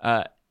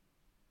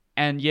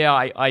 And yeah,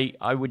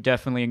 I would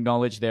definitely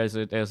acknowledge there's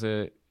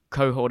a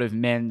cohort of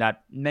men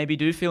that maybe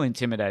do feel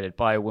intimidated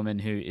by a woman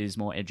who is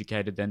more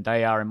educated than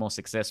they are and more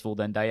successful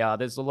than they are.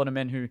 There's a lot of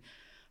men who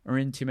are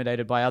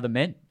intimidated by other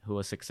men who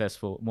are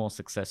more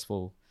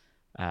successful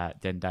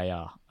than they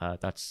are.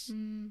 That's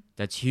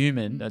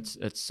human.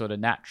 That's sort of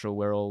natural.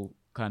 We're all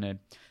kind of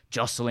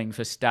jostling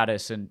for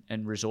status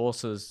and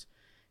resources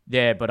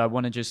there. But I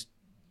want to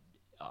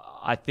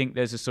I think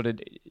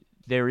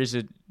there is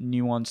a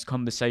nuanced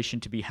conversation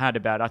to be had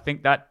about. I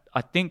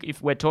think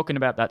if we're talking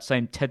about that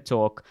same TED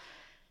Talk,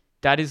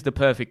 that is the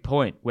perfect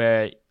point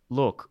where,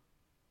 look,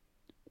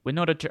 we're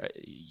not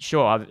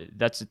sure,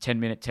 that's a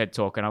 10-minute TED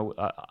Talk, and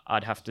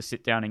I'd have to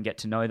sit down and get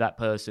to know that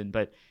person.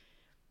 But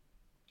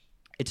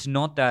it's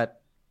not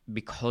that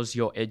because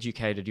you're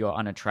educated, you're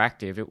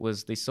unattractive. It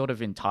was this sort of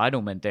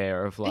entitlement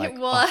there of like, It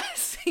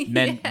was.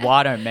 men, Yeah.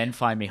 why don't men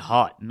find me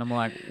hot? And I'm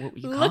like, well,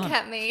 you Look can't.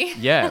 at me.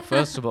 Yeah,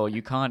 first of all,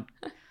 you can't.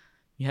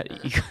 Yeah,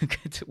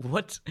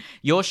 what?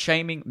 You're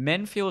shaming.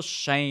 Men feel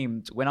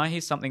shamed when I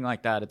hear something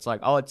like that. It's like,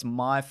 oh, it's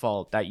my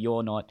fault that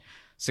you're not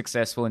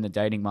successful in the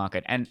dating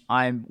market. And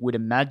I would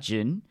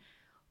imagine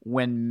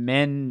when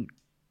men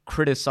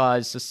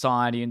criticize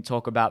society and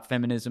talk about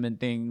feminism and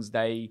things,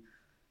 they,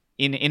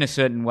 in a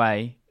certain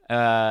way,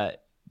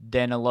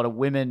 then a lot of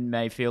women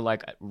may feel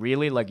like,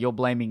 really, like you're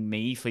blaming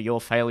me for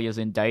your failures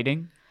in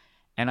dating.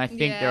 And I think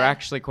they're Yeah.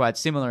 actually quite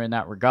similar in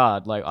that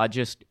regard. Like I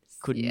just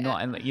could Yeah.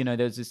 not, and you know,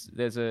 there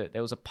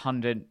was a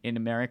pundit in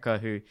America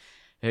who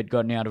had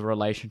gotten out of a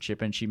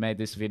relationship, and she made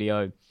this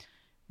video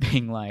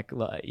being like,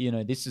 you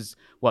know, this is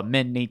what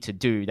men need to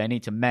do. They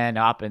need to man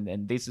up, and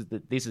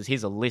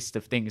here's a list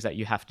of things that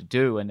you have to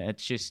do, and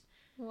it's just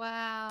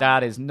Wow.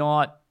 that is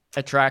not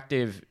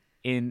attractive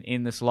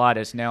in the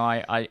slightest. Now,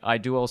 I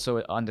do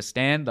also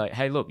understand that,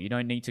 hey, look, you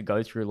don't need to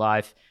go through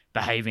life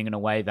behaving in a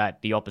way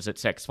that the opposite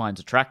sex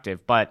finds attractive,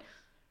 but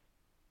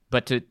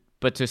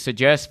to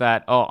suggest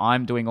that, oh,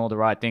 I'm doing all the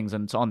right things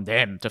and it's on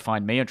them to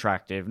find me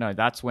attractive, no,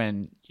 that's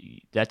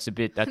a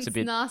bit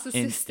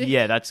narcissistic.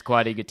 yeah, that's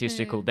quite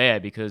egotistical Yeah. there,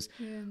 because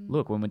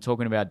look, when we're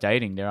talking about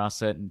dating, there are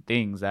certain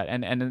things that,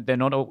 and they're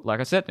not all,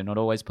 like I said, they're not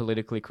always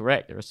politically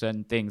correct. There are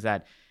certain things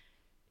that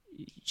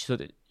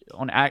sort of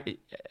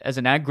as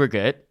an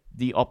aggregate,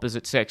 the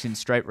opposite sex in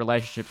straight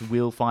relationships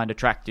will find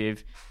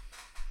attractive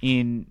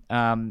in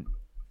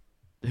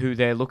who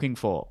they're looking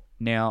for.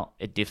 Now,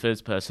 it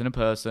differs person to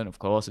person. Of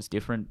course, it's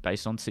different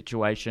based on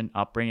situation,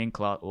 upbringing,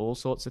 class, all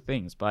sorts of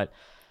things. But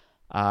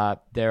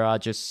there are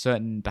just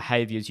certain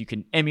behaviors you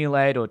can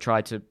emulate or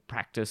try to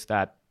practice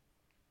that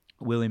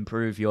will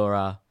improve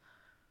your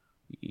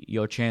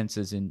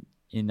chances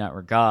in that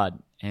regard.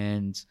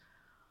 And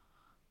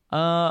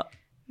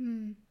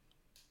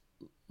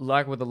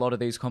like with a lot of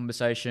these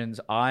conversations,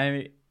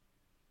 I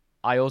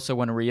also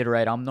want to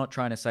reiterate, I'm not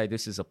trying to say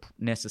this is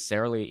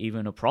necessarily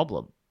even a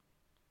problem.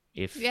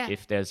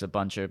 If there's a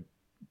bunch of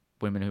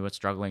women who are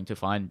struggling to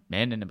find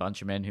men and a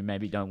bunch of men who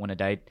maybe don't want to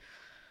date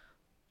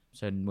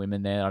certain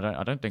women there,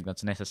 I don't think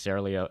that's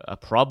necessarily a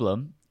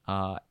problem.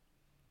 A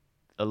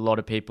lot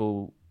of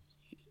people,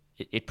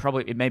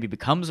 it maybe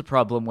becomes a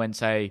problem when,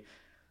 say,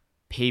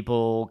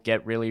 people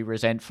get really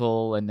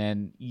resentful and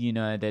then, you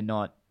know, they're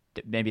not,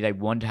 maybe they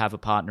want to have a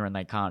partner and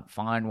they can't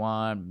find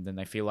one, and then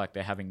they feel like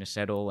they're having to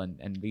settle,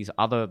 and this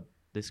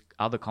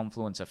other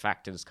confluence of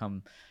factors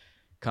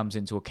comes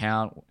into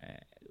account.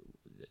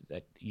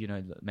 That, you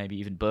know, maybe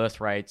even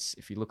birth rates.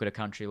 If you look at a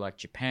country like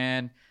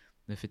Japan,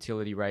 the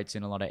fertility rates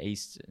in a lot of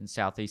East and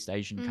Southeast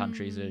Asian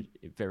countries are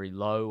very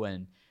low,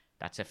 and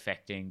that's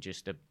affecting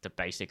just the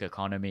basic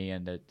economy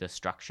and the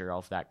structure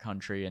of that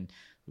country. And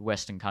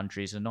Western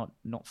countries are not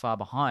far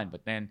behind.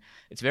 But then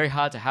it's very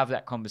hard to have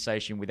that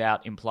conversation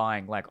without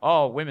implying like,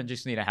 oh, women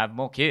just need to have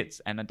more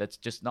kids. And that's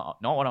just not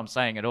what I'm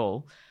saying at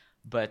all.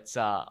 But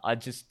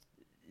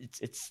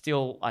it's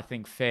still, I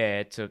think,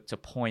 fair to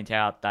point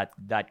out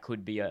that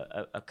could be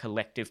a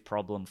collective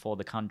problem for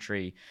the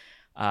country,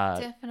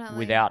 Definitely.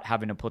 without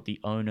having to put the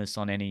onus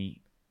on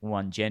any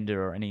one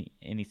gender or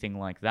anything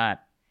like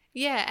that.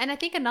 Yeah, and I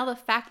think another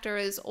factor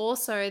is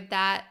also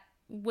that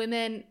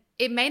women,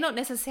 it may not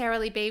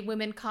necessarily be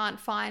women can't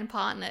find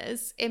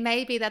partners. It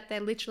may be that they're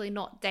literally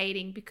not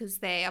dating because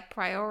they are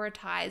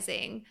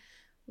prioritizing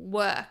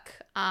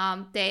work.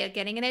 They are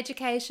getting an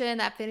education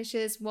that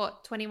finishes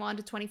 21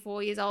 to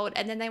 24 years old,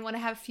 and then they want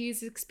to have a few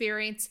years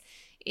experience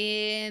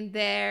in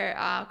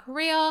their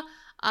career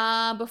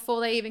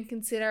before they even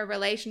consider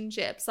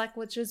relationships, like,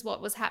 which is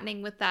what was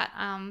happening with that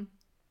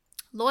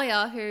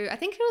lawyer who, I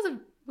think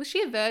was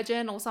she a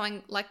virgin or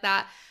something like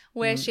that,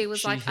 where she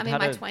was like, I'm in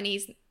my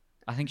 20s.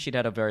 I think she'd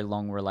had a very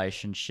long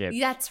relationship.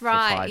 That's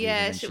right.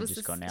 Yeah,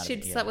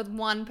 she'd slept with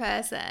one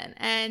person,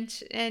 and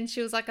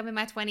she was like, I'm in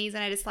my 20s,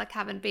 and I just like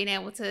haven't been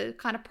able to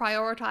kind of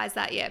prioritize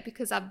that yet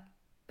because I've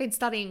been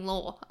studying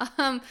law,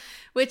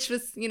 which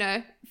was, you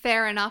know,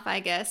 fair enough,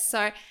 I guess.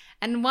 So,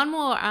 and one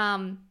more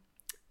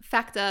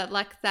factor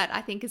like that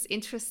I think is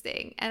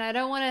interesting, and I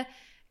don't want to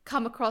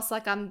come across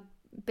like I'm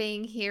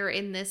being here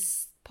in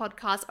this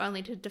podcast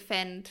only to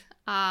defend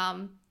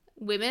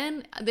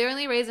women. The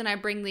only reason I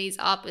bring these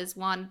up is,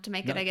 one, to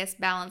make it, I guess,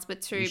 balanced,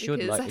 but two,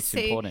 because I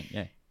see, important,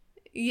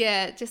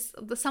 just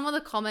some of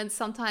the comments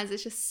sometimes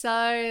it's just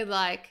so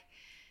like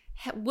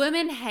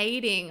women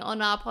hating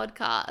on our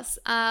podcast.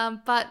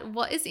 But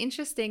what is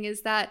interesting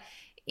is that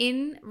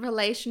in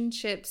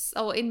relationships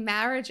or in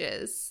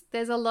marriages,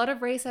 there's a lot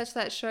of research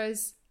that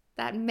shows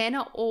that men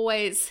are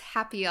always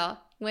happier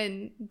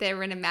when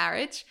they're in a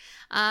marriage.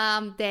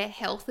 Their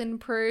health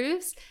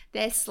improves,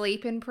 their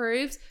sleep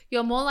improves,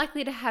 you're more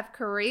likely to have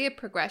career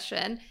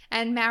progression,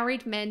 and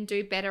married men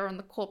do better on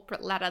the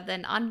corporate ladder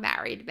than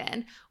unmarried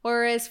men.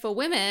 Whereas for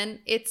women,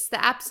 it's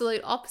the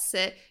absolute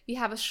opposite. You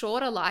have a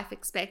shorter life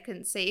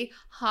expectancy,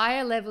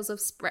 higher levels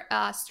of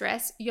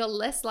stress, you're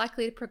less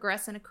likely to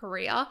progress in a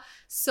career.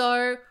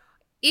 So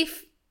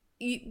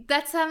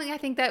that's something I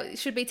think that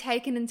should be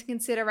taken into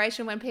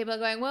consideration when people are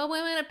going, well,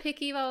 women are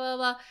picky, blah, blah,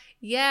 blah.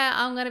 Yeah,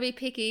 I'm going to be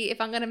picky if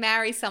I'm going to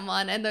marry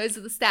someone, and those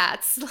are the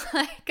stats.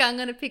 Like, I'm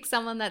going to pick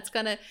someone that's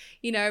going to,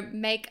 you know,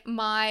 make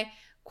my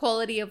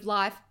quality of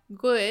life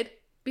good,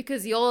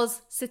 because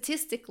yours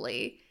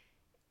statistically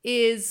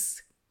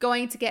is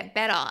going to get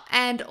better.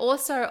 And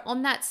also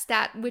on that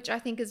stat, which I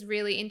think is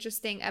really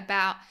interesting,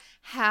 about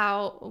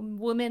how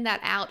women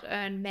that out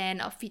earn men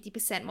are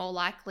 50% more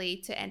likely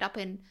to end up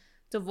in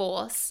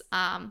divorce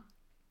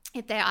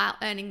if they are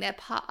earning their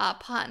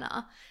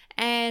partner.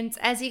 And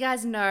as you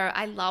guys know,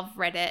 I love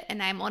Reddit,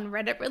 and I'm on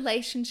Reddit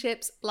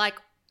relationships like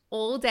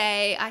all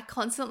day. I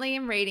constantly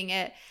am reading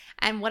it,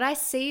 and what I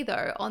see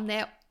though on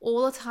there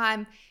all the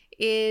time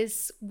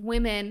is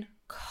women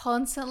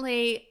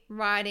constantly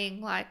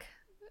writing like,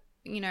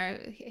 you know,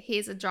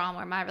 here's a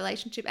drama in my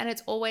relationship, and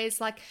it's always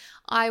like,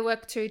 I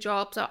work 2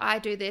 jobs, or I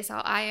do this,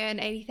 or I earn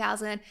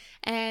 80,000,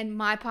 and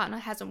my partner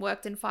hasn't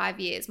worked in 5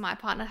 years, my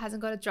partner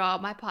hasn't got a job,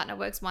 my partner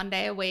works 1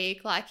 day a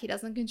week, like he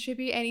doesn't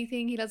contribute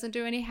anything, he doesn't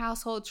do any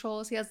household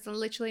chores, he has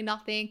literally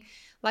nothing.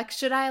 Like,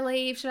 should I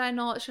leave? Should I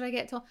not? Should I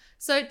get to?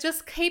 So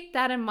just keep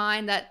that in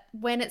mind, that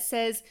when it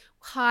says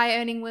high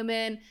earning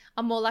women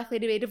are more likely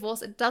to be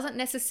divorced, it doesn't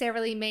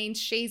necessarily mean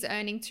she's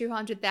earning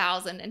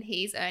 200,000 and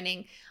he's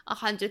earning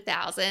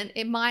 100,000.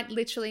 It might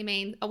literally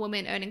mean a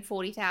woman earning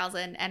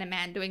 40,000 and a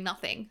man doing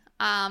nothing.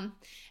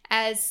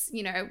 As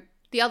you know,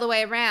 the other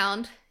way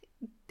around,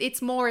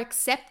 it's more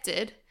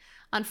accepted,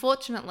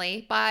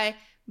 unfortunately, by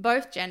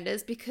both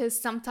genders,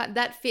 because sometimes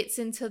that fits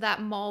into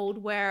that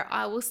mold where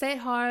I will stay at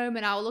home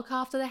and I will look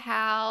after the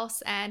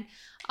house and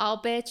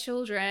I'll bear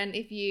children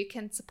if you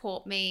can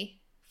support me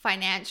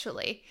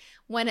financially.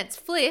 When it's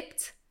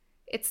flipped,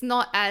 it's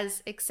not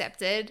as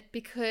accepted,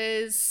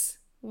 because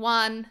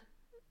one,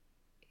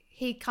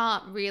 he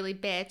can't really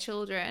bear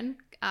children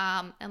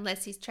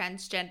unless he's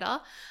transgender,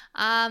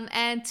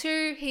 and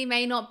two, he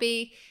may not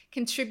be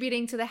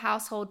contributing to the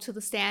household to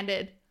the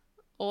standard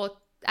or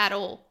at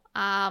all.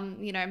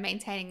 You know,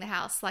 maintaining the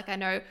house. Like, I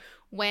know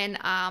when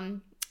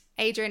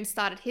Adrian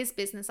started his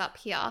business up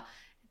here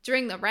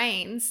during the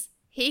rains,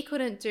 he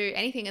couldn't do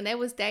anything, and there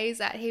was days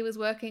that he was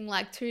working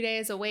like 2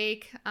 days a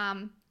week,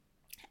 and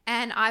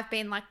I've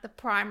been like the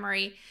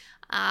primary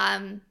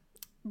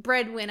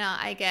breadwinner,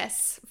 I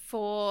guess,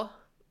 for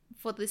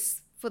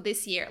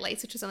this year at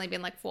least, which has only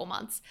been like 4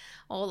 months,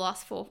 or the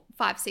last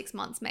 5-6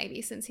 months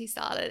maybe since he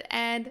started.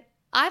 And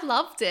I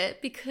loved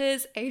it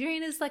because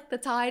Adrian is like the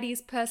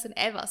tidiest person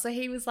ever. So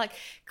he was like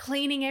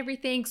cleaning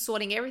everything,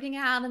 sorting everything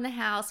out in the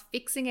house,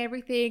 fixing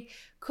everything,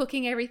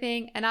 cooking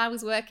everything. And I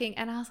was working,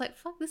 and I was like,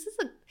 fuck, this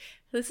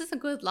is a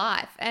good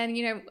life. And,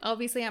 you know,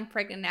 obviously I'm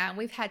pregnant now, and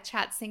we've had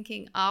chats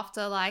thinking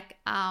after like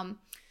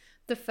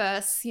the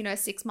first, you know,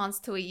 6 months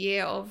to a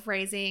year of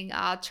raising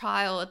our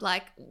child,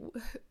 like,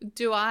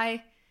 do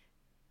I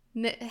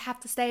have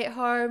to stay at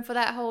home for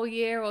that whole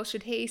year, or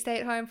should he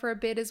stay at home for a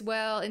bit as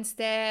well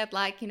instead?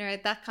 Like, you know,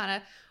 that kind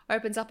of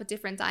opens up a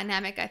different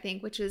dynamic, I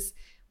think, which is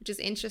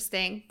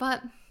interesting.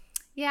 But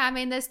yeah, I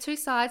mean, there's two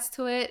sides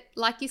to it.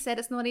 Like you said,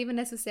 it's not even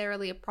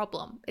necessarily a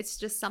problem. It's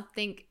just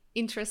something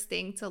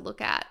interesting to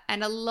look at.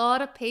 And a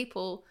lot of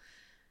people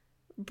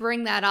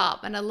bring that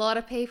up, and a lot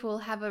of people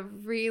have a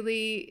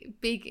really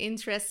big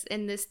interest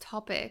in this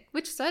topic,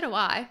 which so do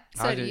I.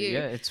 So do you.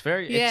 Yeah,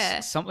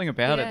 it's something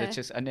about it. It's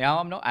just, and now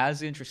I'm not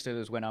as interested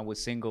as when I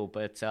was single,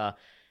 but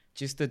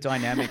just the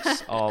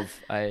dynamics of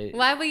a...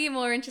 Why were you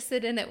more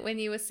interested in it when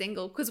you were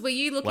single? Because were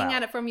you looking Wow.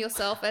 at it from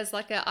yourself as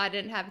like I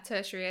didn't have a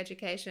tertiary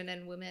education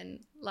and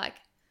women, like,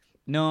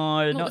 No,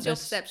 what not was your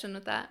necessarily. perception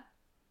of that?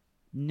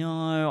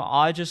 No,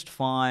 I just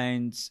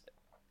find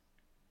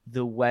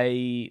the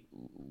way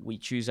we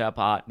choose our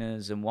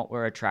partners and what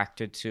we're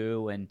attracted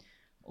to and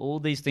all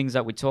these things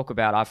that we talk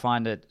about, I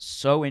find it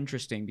so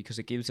interesting because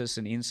it gives us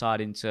an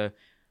insight into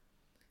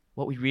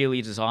what we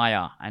really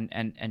desire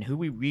and who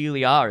we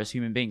really are as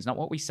human beings, not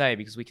what we say,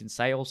 because we can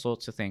say all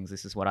sorts of things.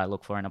 This is what I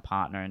look for in a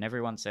partner, and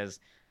everyone says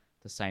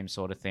the same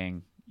sort of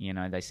thing. You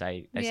know, they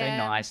say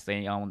nice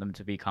things. I want them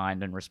to be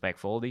kind and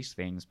respectful, all these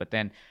things. But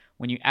then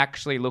when you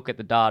actually look at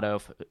the data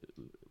of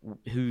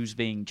who's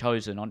being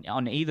chosen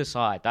on either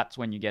side, that's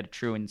when you get a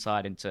true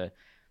insight into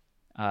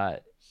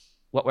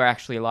what we're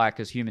actually like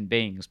as human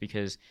beings.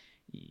 Because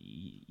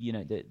you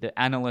know, the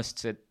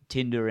analysts at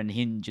Tinder and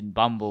Hinge and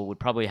Bumble would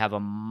probably have a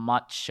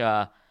much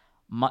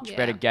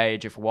better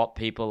gauge of what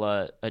people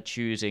are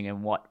choosing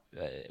and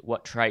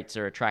what traits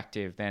are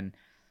attractive than,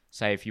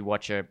 say, if you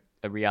watch a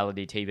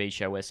reality TV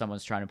show where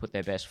someone's trying to put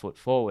their best foot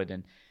forward.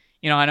 And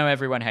you know, I know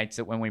everyone hates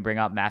it when we bring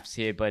up maths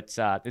here, but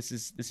this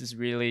is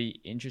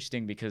really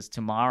interesting because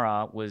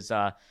Tamara was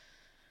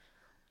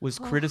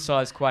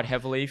criticized quite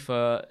heavily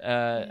for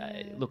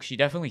look, she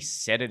definitely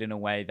said it in a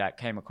way that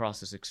came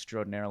across as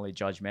extraordinarily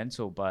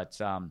judgmental,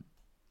 but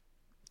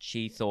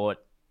she thought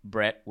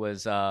Brett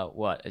was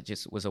it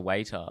just was a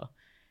waiter,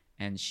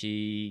 and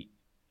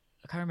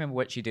I can't remember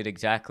what she did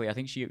exactly. I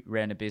think she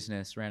ran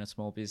a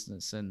small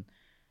business, and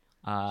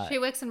She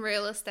works in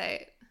real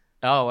estate.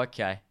 oh,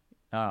 okay.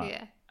 Oh.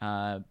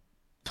 Yeah.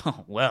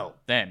 Well,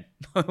 then,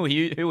 who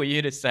are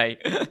you to say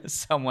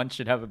someone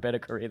should have a better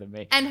career than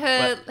me? And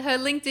her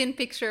LinkedIn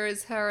picture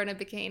is her in a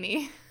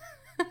bikini.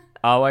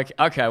 Oh,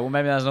 okay. Well,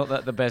 maybe that's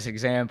not the best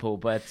example,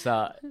 but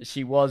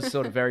she was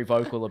sort of very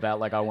vocal about,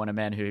 like, I want a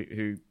man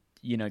who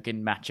you know,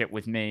 can match it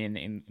with me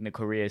in the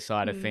career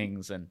side of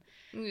things. And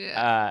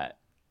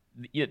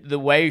the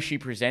way she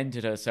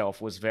presented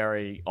herself was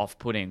very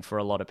off-putting for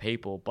a lot of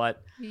people.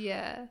 But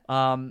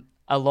a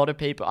lot of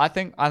people, I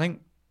think,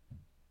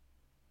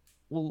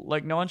 well,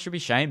 like, no one should be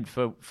shamed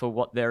for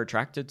what they're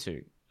attracted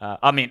to.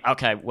 I mean,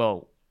 okay,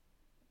 well,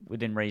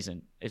 within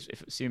reason,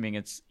 if assuming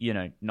it's, you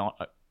know,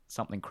 not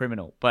something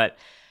criminal. But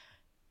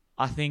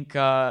I think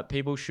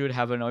people should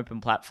have an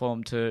open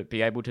platform to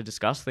be able to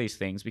discuss these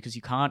things, because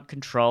you can't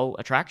control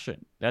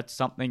attraction. That's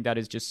something that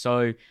is just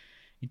so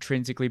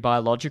intrinsically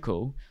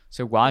biological.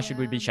 So why should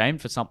we be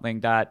shamed for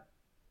something that,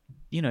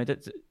 you know,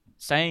 that's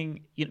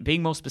saying, you know,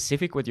 being more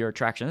specific with your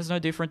attraction is no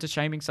different to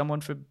shaming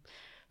someone for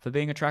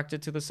being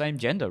attracted to the same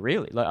gender,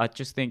 really. Like, I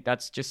just think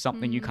that's just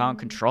something you can't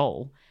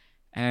control,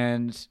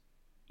 and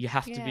you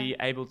have to be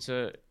able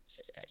to,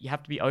 you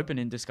have to be open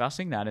in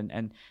discussing that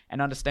and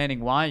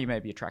understanding why you may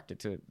be attracted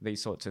to these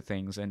sorts of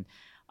things. And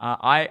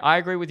I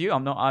agree with you.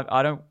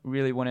 I don't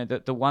really want to,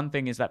 the one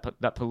thing is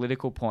that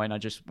political point, I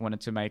just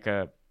wanted to make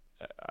a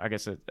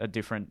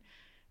different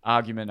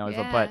argument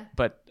over,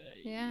 but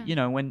you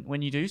know,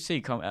 when you do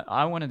see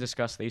I want to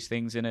discuss these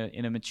things in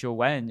a mature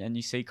way, and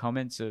you see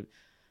comments of,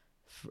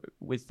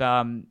 with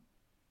and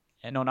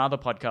on other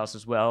podcasts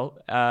as well,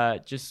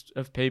 just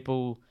of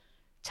people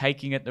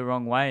taking it the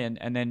wrong way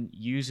and then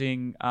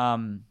using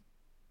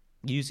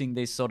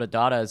this sort of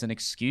data as an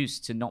excuse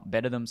to not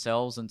better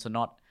themselves and to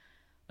not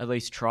at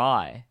least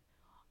try.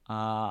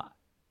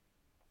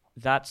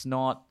 That's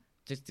not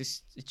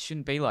this. It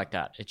shouldn't be like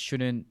that. It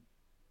shouldn't.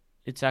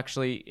 It's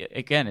actually,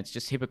 again, it's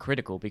just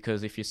hypocritical,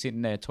 because if you're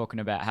sitting there talking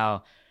about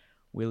how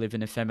we live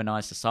in a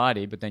feminized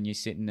society, but then you're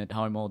sitting at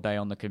home all day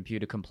on the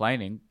computer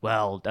complaining,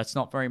 well, that's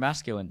not very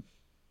masculine.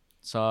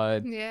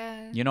 So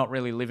you're not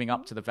really living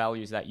up to the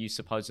values that you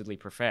supposedly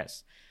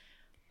profess.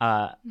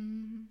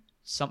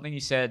 Something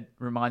you said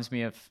reminds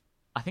me of,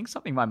 I think,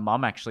 something my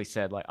mum actually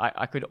said. Like,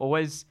 I could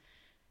always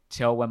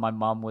tell when my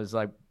mum was,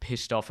 like,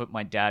 pissed off at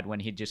my dad when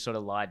he'd just sort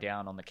of lie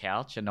down on the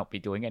couch and not be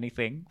doing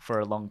anything for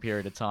a long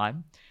period of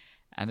time.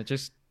 And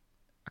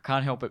I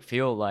can't help but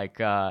feel like,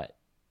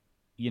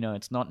 you know,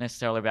 it's not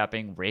necessarily about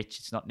being rich.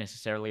 It's not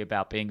necessarily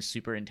about being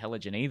super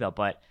intelligent either,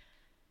 but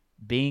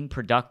being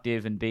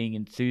productive and being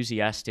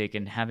enthusiastic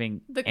and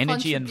having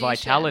energy and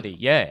vitality.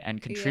 Yeah.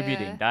 And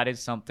contributing. Yeah. That is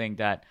something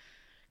that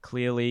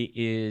clearly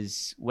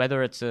is,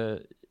 whether it's a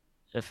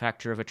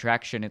factor of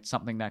attraction, it's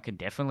something that can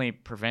definitely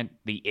prevent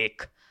the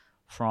ick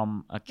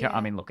from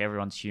I mean, look,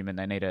 everyone's human.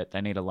 They need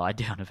to lie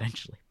down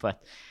eventually,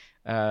 but,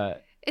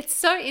 it's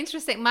so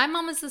interesting. My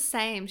mum is the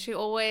same. She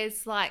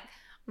always, like,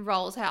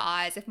 rolls her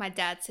eyes if my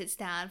dad sits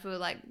down for,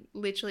 like,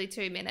 literally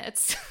 2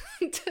 minutes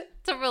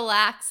to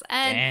relax.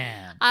 And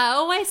damn. I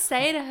always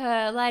say to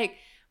her, like,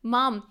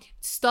 Mum,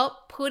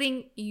 stop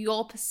putting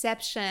your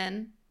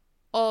perception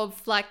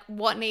of, like,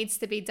 what needs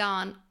to be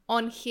done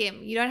on him.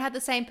 You don't have the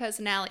same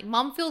personality.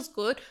 Mum feels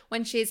good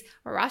when she's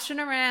rushing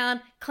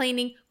around,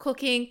 cleaning,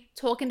 cooking,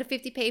 talking to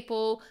 50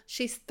 people.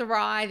 She's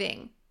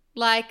thriving.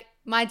 Like,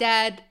 my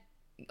dad,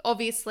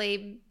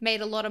 obviously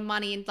made a lot of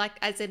money, and like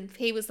as in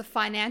he was the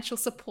financial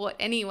support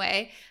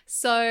anyway.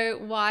 So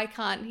why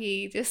can't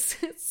he just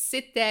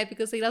sit there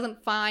because he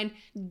doesn't find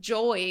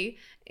joy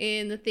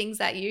in the things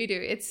that you do?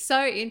 It's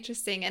so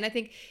interesting. And I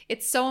think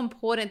it's so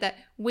important that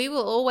we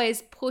will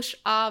always push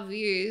our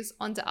views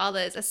onto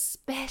others,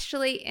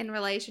 especially in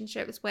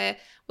relationships where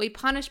we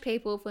punish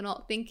people for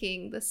not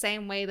thinking the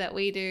same way that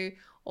we do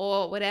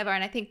or whatever.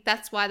 And I think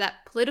that's why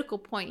that political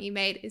point you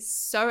made is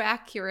so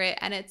accurate,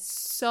 and it's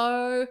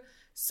so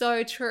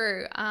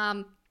true.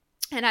 And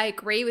I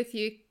agree with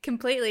you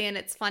completely. And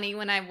it's funny,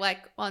 when I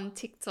like on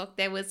TikTok,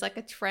 there was like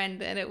a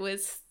trend, and it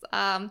was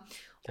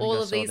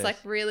all of these like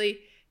really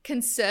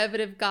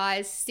conservative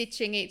guys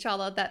stitching each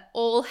other that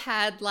all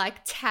had like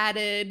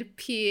tattered,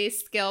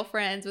 pierced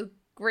girlfriends with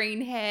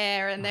green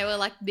hair, and they were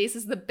like, this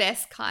is the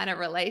best kind of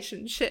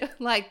relationship.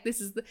 Like,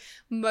 this is the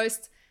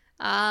most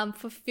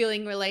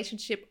fulfilling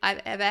relationship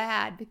I've ever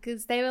had,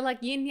 because they were like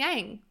yin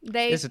yang.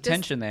 There's a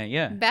tension there,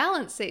 yeah.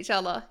 Balance each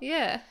other,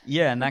 yeah.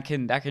 Yeah, and that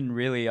can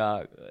really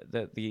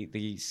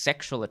the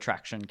sexual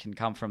attraction can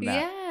come from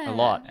that a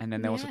lot. And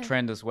then there was a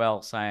trend as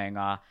well saying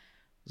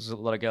there's a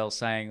lot of girls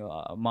saying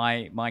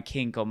my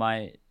kink or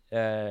my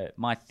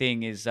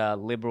thing is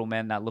liberal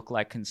men that look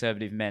like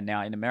conservative men.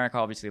 Now in America,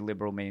 obviously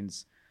liberal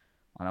means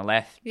on the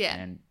left,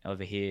 and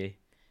over here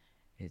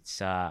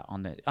it's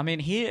on the. I mean,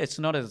 here it's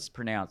not as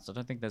pronounced. I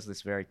don't think there's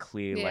this very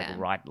clear like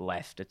right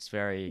left. It's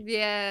very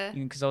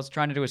Because I was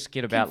trying to do a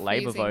skit about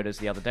Labor voters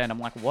the other day, and I'm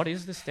like, what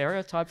is the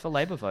stereotype for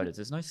Labor voters?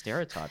 There's no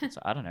stereotype. It's,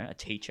 I don't know, a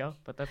teacher,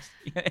 but that's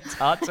it's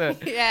hard to.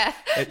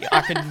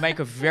 I can make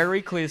a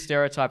very clear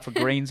stereotype for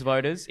Greens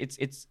voters.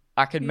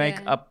 I can make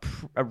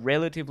a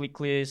relatively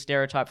clear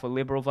stereotype for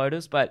Liberal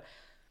voters, but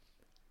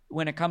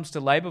when it comes to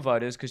Labor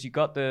voters, because you've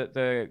got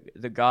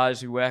the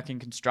guys who work in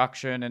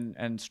construction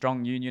and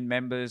strong union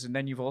members, and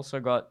then you've also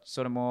got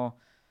sort of more,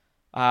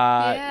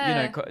 the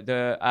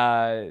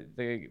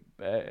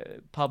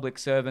public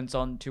servants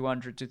on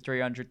 200 to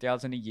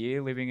 300,000 a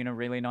year, living in a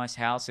really nice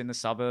house in the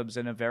suburbs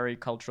and are very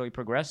culturally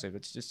progressive.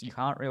 It's just, you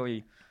can't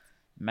really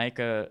make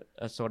a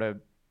sort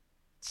of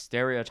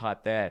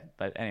stereotype there.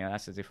 But anyway,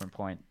 that's a different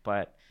point.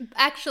 But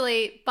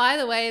actually, by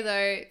the way,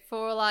 though,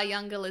 for all our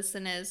younger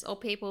listeners or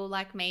people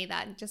like me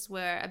that just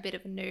were a bit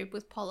of a noob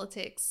with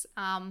politics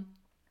and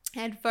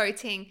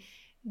voting,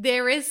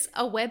 there is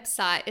a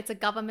website. It's a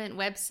government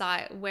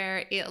website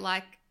where it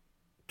like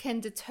can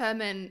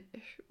determine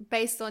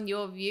based on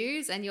your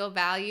views and your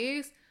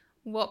values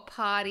what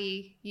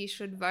party you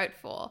should vote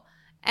for.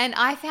 And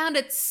I found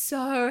it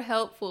so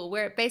helpful,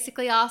 where it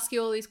basically asks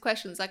you all these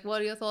questions, like,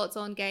 what are your thoughts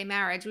on gay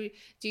marriage?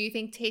 Do you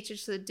think teachers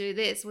should do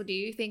this? Or do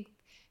you think,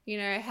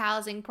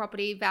 housing,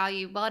 property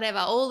value, whatever,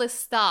 all this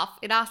stuff.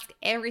 It asked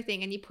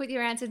everything, and you put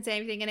your answer into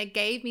everything, and it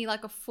gave me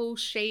like a full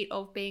sheet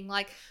of being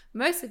like,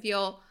 most of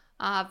your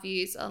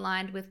views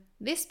aligned with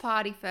this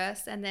party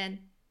first, and then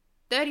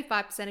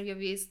 35% of your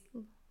views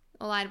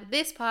aligned with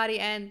this party,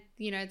 and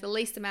the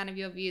least amount of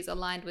your views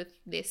aligned with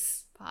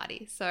this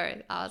party. So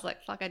I was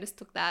like, fuck, I just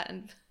took that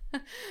and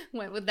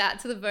went with that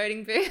to the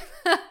voting booth.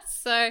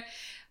 So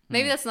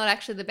maybe that's not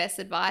actually the best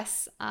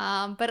advice,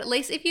 but at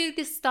least if you're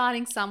just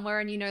starting somewhere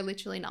and you know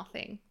literally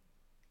nothing,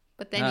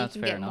 but then you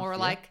can get more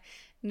like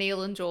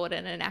Neil and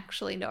Jordan and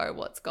actually know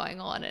what's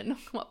going on and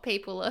what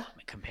people are.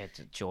 Compared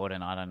to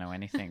Jordan, I don't know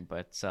anything,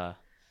 but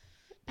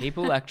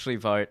people actually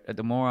vote.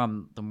 The more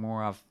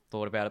I've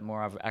thought about it, the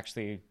more I've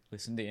actually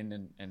listened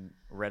in and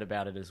read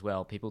about it as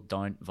well. People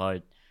don't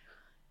vote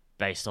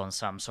based on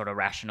some sort of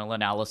rational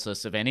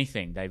analysis of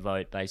anything. They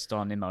vote based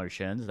on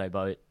emotions. They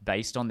vote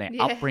based on their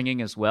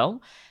upbringing as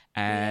well.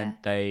 And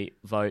they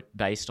vote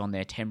based on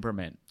their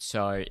temperament.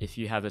 So if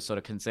you have a sort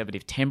of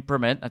conservative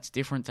temperament, that's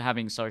different to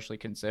having socially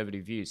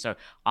conservative views. So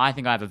I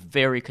think I have a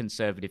very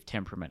conservative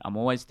temperament. I'm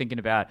always thinking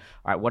about,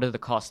 all right, what are the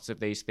costs of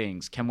these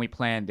things? Can we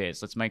plan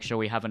this? Let's make sure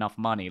we have enough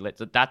money.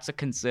 That's a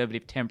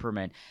conservative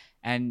temperament.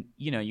 And,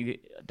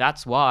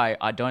 that's why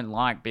I don't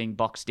like being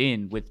boxed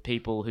in with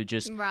people who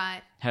just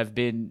have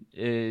been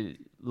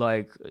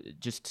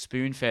just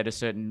spoon-fed a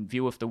certain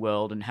view of the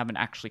world and haven't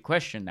actually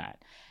questioned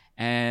that.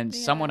 And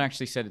someone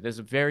actually said it. There's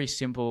a very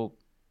simple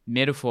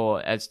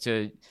metaphor as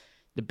to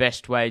the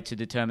best way to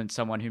determine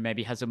someone who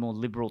maybe has a more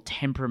liberal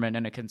temperament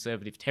and a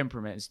conservative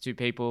temperament is two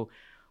people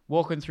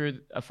walking through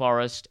a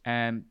forest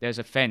and there's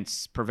a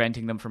fence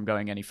preventing them from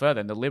going any further.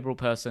 And the liberal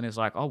person is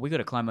like, oh, we got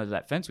to climb over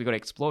that fence. We got to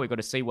explore. We got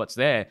to see what's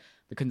there.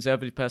 The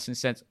conservative person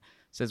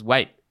says,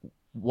 wait,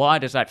 why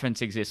does that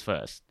fence exist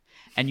first?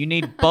 And you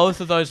need both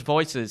of those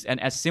voices.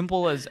 And as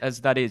simple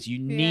as that is, you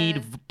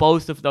need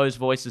both of those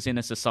voices in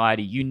a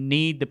society. You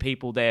need the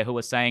people there who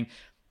are saying,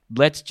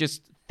 let's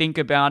just think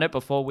about it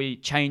before we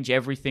change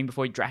everything,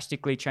 before we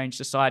drastically change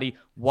society.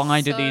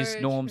 Why do these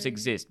norms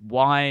exist?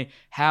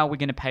 How are we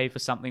going to pay for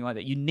something like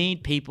that? You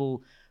need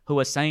people who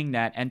are saying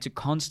that, and to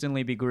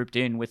constantly be grouped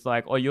in with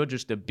like, oh, you're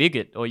just a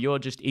bigot or you're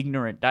just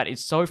ignorant. That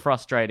is so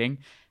frustrating.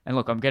 And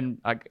look,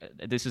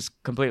 this is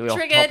completely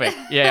Triggered. off topic.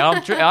 Yeah,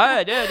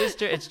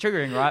 it's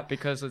triggering, right?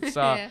 Because it's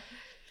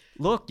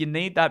look, you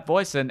need that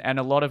voice. And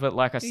a lot of it,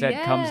 like I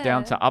said, comes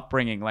down to Yeah.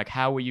 upbringing. Like,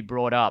 how were you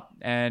brought up?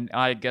 And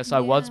I guess I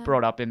was Yeah.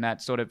 brought up in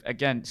that sort of,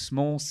 again,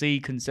 small C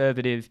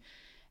conservative.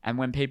 And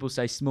when people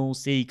say small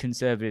C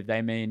conservative,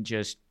 they mean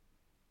just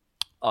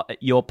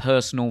your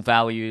personal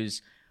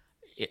values,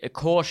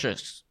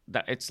 cautious.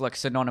 That it's like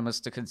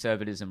synonymous to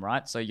conservatism,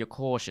 right? So you're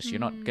cautious.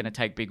 You're not going to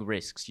take big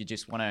risks. You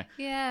just want to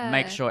Yeah.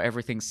 make sure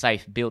everything's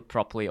safe, built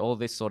properly, all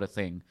this sort of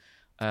thing.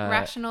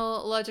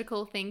 Rational,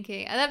 logical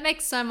thinking. And that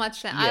makes so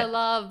much sense. Yeah. I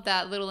love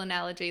that little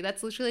analogy.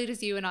 That's literally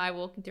just you and I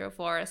walking through a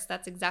forest.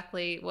 That's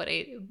exactly what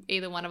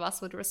either one of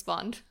us would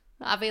respond.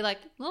 I'd be like,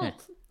 oh, Yeah.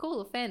 cool,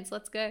 a fence.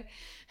 Let's go.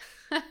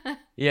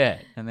 Yeah,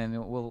 and then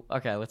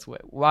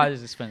why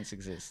does this fence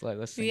exist? Like,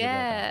 let's think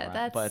Yeah, about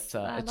that. Right? that's-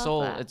 But I it's love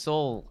all that. it's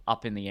all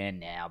up in the air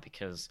now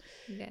because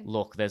Yeah.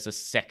 look, there's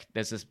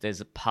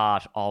a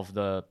part of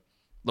the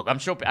look. I'm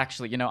sure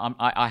actually,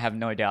 I have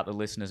no doubt the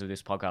listeners of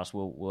this podcast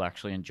will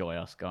actually enjoy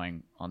us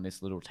going on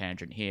this little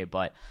tangent here,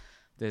 but.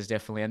 There's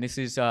definitely, and this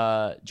is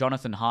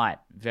Jonathan Haidt,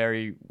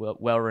 very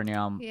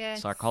well-renowned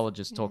Yes.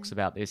 psychologist, talks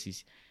about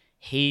this.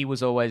 He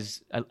was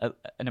always an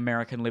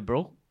American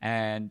liberal,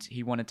 and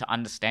he wanted to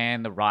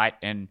understand the right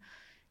and,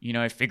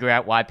 figure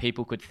out why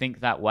people could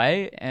think that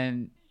way.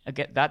 And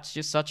again, that's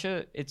just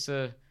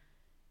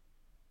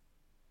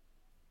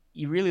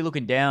you're really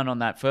looking down on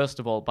that, first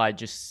of all, by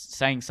just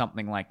saying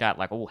something like that,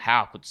 like, oh,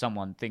 how could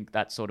someone think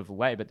that sort of a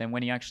way? But then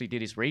when he actually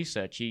did his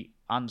research, he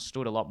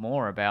understood a lot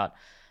more about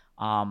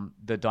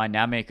the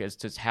dynamic as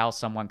to how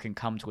someone can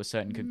come to a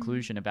certain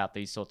conclusion about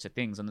these sorts of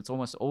things. And it's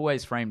almost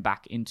always framed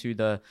back into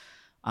the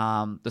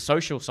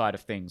social side of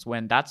things,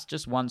 when that's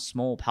just one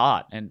small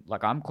part. And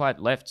like, I'm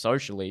quite left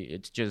socially.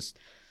 It's just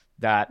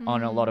that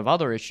on a lot of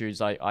other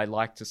issues, I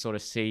like to sort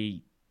of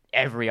see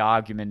every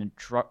argument and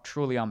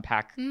truly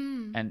unpack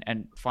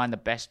and find the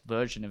best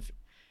version of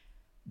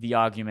the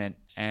argument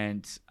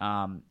and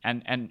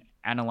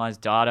analyze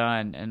data.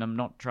 And I'm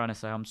not trying to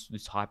say I'm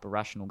this hyper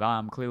rational guy.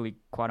 I'm clearly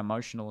quite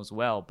emotional as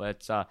well.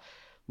 But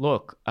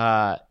look,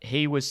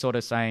 he was sort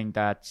of saying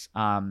that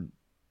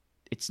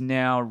it's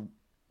now.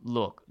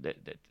 Look,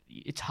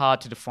 it's hard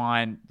to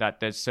define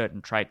that there's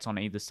certain traits on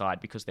either side,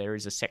 because there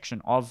is a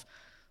section of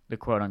the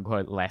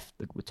quote-unquote left,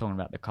 that we're talking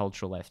about the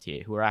cultural left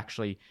here, who are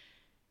actually,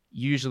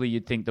 usually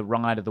you'd think the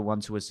right are the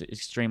ones who are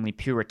extremely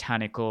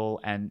puritanical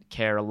and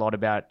care a lot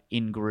about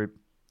in-group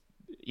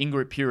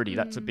purity.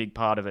 That's a big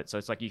part of it. So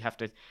it's like you have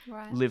to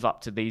live up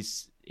to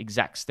these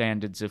exact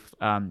standards of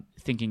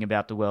thinking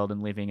about the world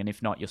and living, and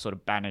if not, you're sort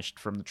of banished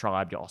from the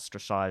tribe, you're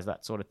ostracized,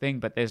 that sort of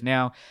thing. But there's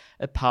now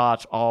a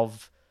part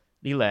of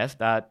the left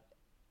that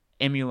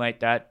emulate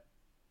that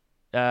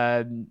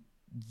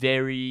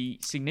very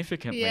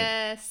significantly.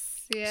 Yes.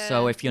 Yeah.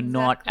 So if you're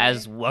not exactly.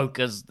 as woke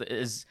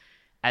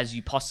as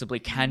you possibly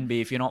can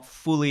be, if you're not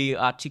fully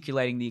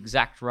articulating the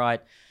exact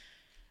right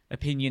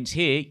opinions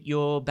here,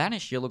 you're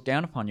banished, you're looked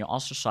down upon, you're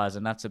ostracized,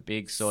 and that's a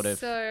big sort of...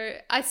 So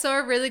I saw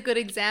a really good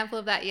example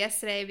of that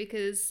yesterday,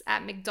 because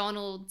at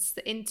McDonald's,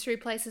 in two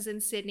places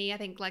in Sydney, I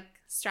think like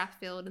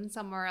Strathfield and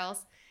somewhere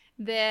else,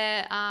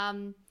 they're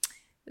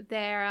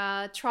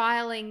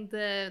trialing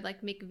the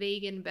like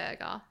McVegan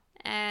burger,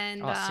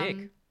 and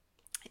sick.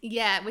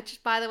 Yeah,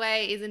 which by the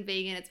way isn't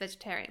vegan, it's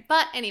vegetarian.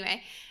 But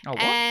anyway, Oh,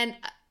 what? and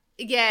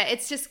yeah,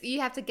 it's just you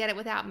have to get it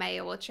without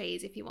mayo or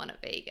cheese if you want it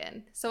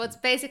vegan. So it's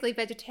basically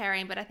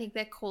vegetarian, but I think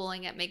they're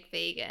calling it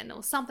McVegan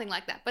or something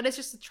like that. But it's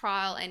just a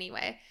trial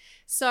anyway.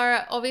 So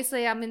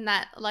obviously I'm in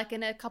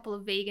a couple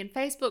of vegan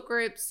Facebook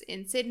groups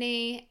in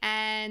Sydney,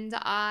 and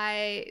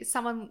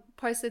someone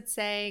posted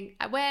saying,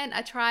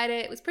 I tried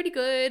it was pretty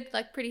good,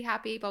 like pretty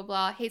happy, blah,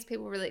 blah. Heaps of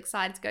people were really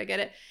excited to go get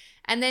it.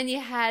 And then you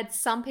had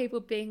some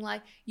people being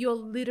like, you're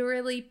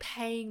literally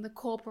paying the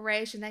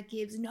corporation that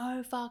gives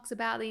no fucks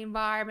about the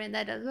environment,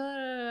 that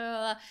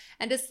does,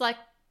 and just like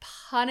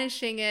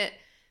punishing it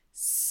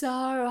so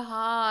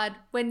hard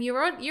when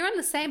you're on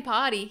the same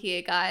party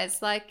here,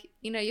 guys. Like,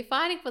 you're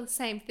fighting for the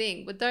same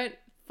thing, but don't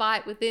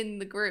fight within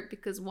the group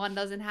because one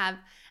doesn't have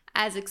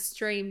as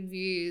extreme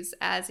views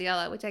as the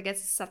other, which I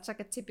guess is such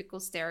like a typical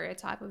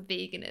stereotype of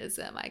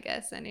veganism, I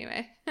guess,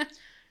 anyway.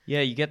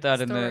 Yeah, you get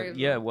that in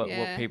what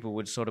yeah. people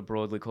would sort of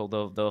broadly call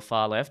the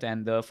far left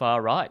and the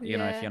far right. If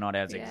you're not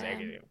as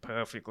yeah.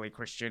 perfectly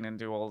Christian and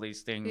do all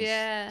these things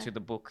Yeah. to the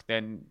book,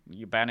 then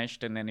you're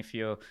banished. And then if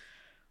you're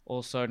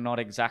also not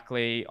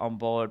exactly on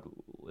board,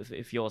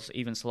 if you're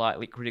even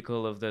slightly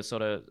critical of the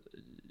sort of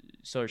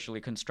socially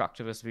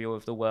constructivist view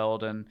of the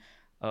world and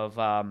of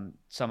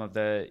some of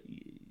the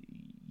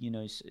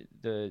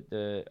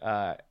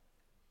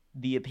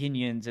the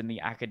opinions and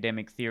the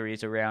academic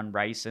theories around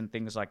race and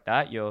things like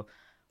that, you're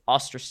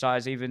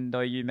ostracized, even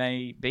though you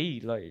may be,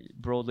 like,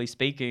 broadly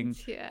speaking,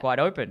 quite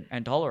open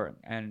and tolerant.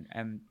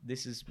 And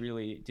this is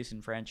really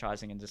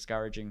disenfranchising and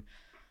discouraging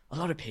a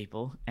lot of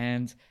people.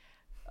 And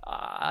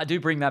I do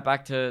bring that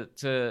back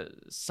to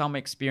some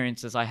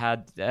experiences I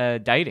had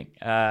dating.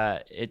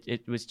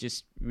 It was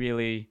just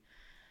really...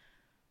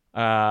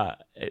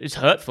 it's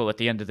hurtful at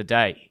the end of the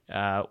day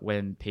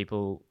when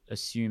people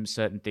assume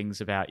certain things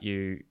about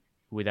you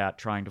without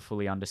trying to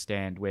fully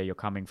understand where you're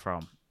coming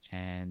from.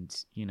 And,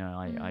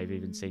 I've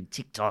even seen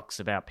TikToks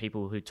about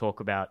people who talk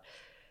about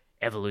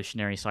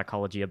evolutionary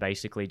psychology are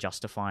basically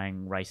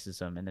justifying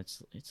racism. And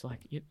it's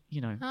like,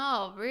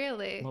 Oh,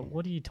 really? well,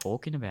 what are you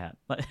talking about?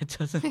 Like, it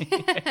doesn't.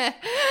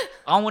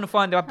 I want to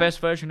find our best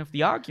version of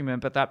the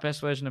argument, but that best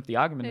version of the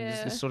argument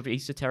is this sort of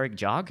esoteric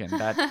jargon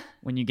that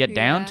when you get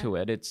down to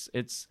it,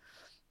 it's.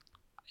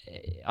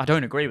 I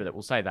don't agree with it.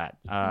 We'll say that.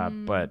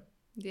 But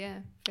yeah,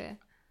 fair.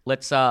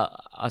 Let's,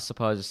 I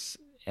suppose,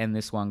 end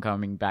this one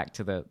coming back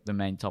to the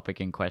main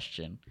topic in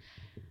question.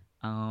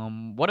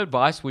 What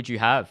advice would you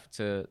have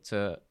to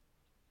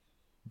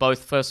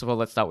both? First of all,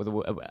 let's start with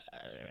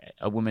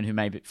a woman who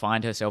may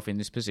find herself in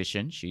this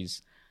position.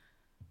 She's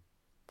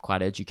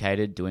quite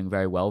educated, doing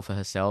very well for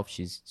herself.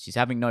 She's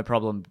having no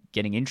problem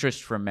getting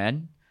interest from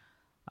men,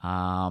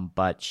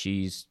 but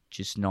she's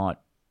just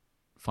not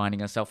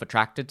finding herself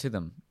attracted to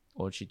them,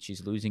 or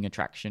she's losing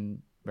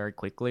attraction very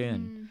quickly.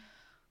 And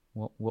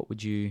what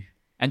would you?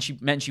 And she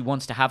meant she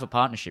wants to have a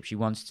partnership. She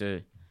wants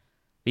to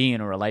be in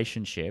a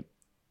relationship.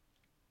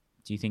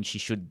 Do you think she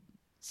should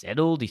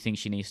settle? Do you think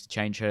she needs to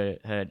change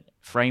her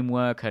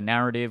framework, her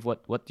narrative?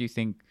 What do you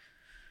think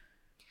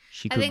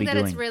she could be doing? I think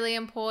that it's really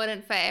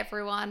important for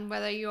everyone,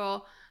 whether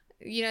you're,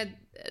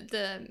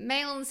 the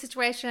male in the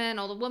situation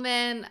or the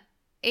woman.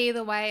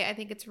 Either way, I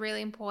think it's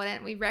really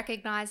important we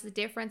recognize the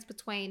difference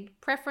between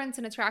preference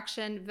and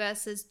attraction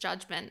versus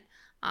judgment,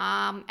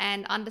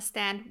 and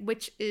understand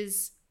what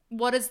is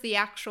the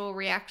actual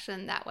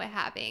reaction that we're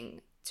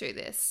having to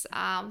this.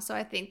 So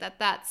I think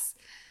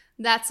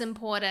that's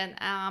important,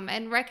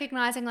 and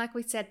recognizing, like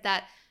we said,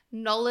 that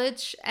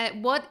knowledge.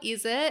 What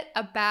is it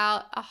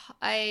about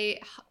a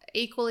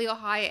equally or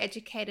higher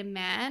educated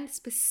man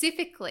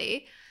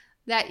specifically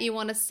that you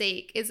want to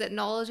seek? Is it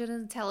knowledge and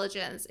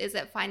intelligence? Is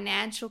it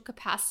financial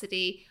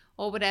capacity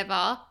or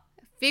whatever?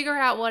 Figure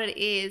out what it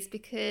is,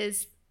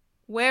 because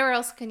where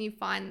else can you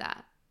find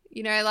that?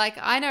 Like,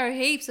 I know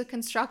heaps of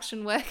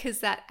construction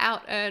workers that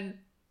out earn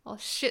a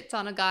shit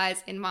ton of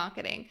guys in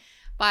marketing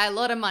by a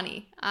lot of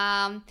money.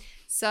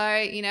 So,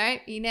 you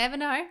never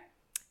know.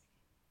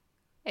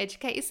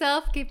 Educate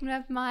yourself, keep an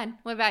open mind.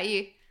 What about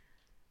you?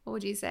 What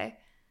would you say?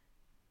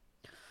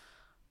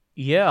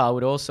 Yeah, I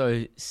would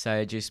also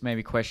say just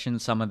maybe question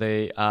some of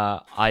the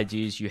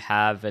ideas you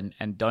have,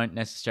 and don't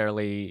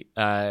necessarily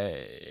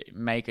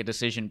make a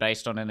decision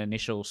based on an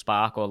initial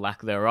spark or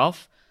lack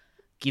thereof.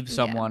 Give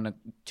someone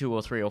 2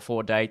 or 3 or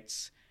 4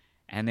 dates,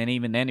 and then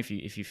even then, if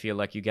you feel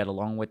like you get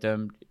along with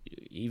them,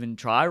 even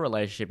try a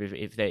relationship.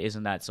 If there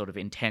isn't that sort of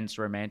intense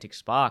romantic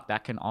spark,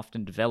 that can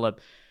often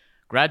develop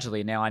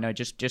gradually. Now, I know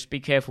just be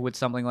careful with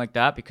something like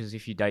that, because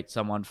if you date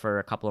someone for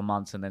a couple of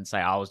months and then say,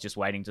 I was just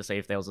waiting to see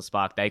if there was a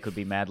spark, they could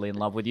be madly in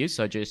love with you.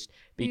 So just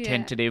be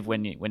tentative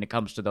when it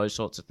comes to those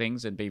sorts of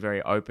things, and be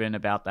very open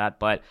about that.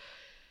 But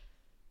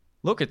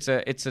look, it's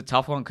a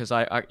tough one, because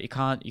you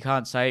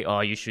can't say, oh,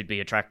 you should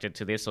be attracted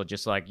to this, or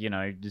just like,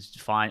 just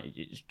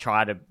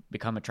try to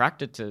become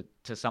attracted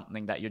to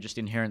something that you're just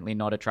inherently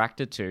not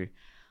attracted to.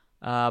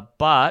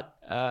 But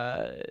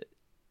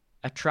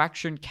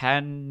attraction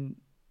can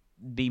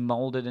be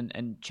molded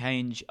and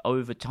change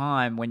over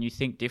time when you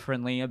think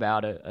differently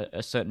about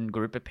a certain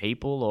group of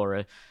people,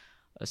 or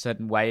a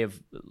certain way of,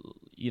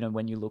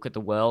 when you look at the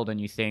world and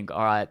you think,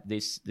 all right,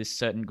 this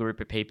certain group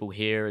of people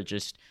here are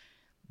just,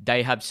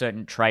 they have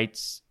certain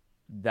traits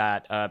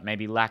that are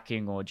maybe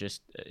lacking or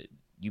just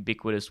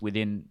ubiquitous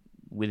within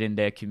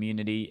their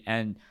community,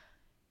 and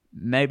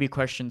maybe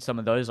question some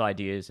of those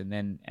ideas, and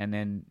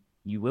then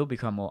you will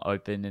become more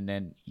open, and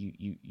then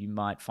you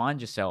might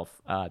find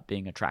yourself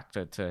being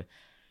attracted to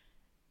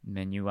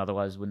men you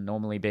otherwise wouldn't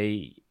normally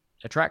be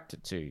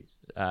attracted to.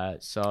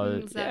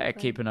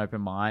 Keep an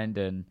open mind,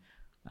 and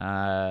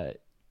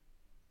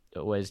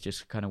always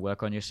just kind of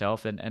work on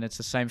yourself. And it's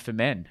the same for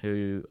men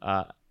who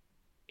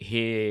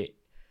hear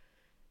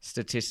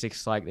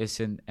statistics like this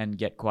and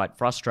get quite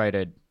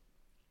frustrated.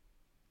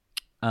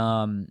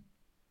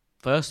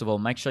 First of all,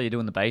 make sure you're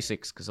doing the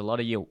basics, because a lot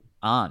of you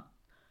aren't.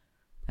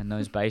 And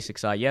those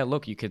basics are,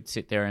 look, you could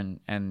sit there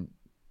and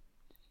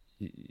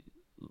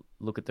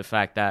look at the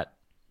fact that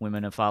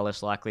women are far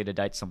less likely to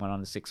date someone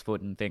under 6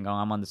 foot and think, oh,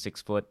 I'm under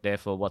 6 foot,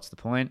 therefore what's the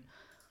point?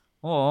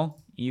 Or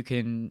you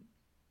can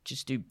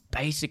just do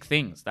basic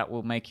things that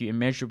will make you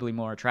immeasurably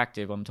more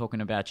attractive. I'm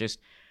talking about just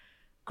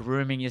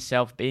grooming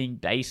yourself, being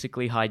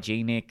basically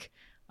hygienic,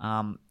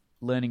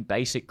 learning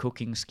basic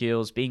cooking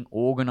skills, being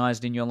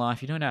organized in your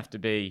life. You don't have to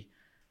be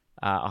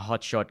a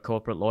hotshot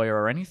corporate lawyer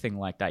or anything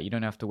like that. You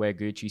don't have to wear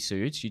Gucci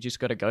suits. You just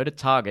got to go to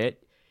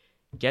Target,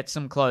 get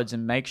some clothes,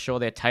 and make sure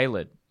they're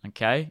tailored,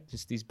 okay?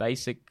 Just these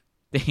basic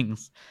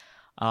things.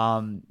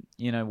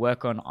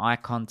 Work on eye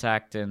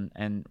contact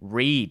and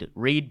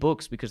read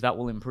books, because that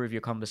will improve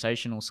your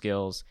conversational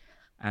skills,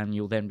 and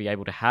you'll then be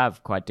able to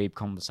have quite deep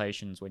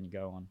conversations when you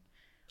go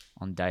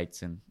on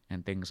dates and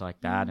things like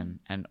that.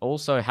 And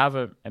also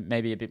have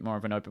maybe a bit more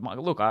of an open mind.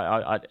 Look,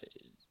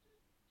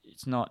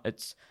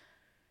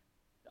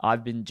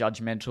 I've been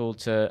judgmental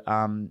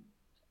to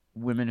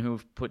women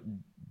who've put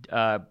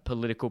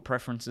political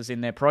preferences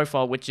in their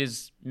profile, which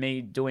is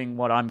me doing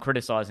what I'm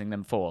criticizing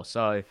them for.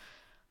 So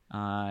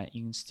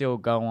you can still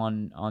go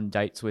on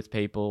dates with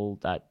people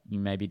that you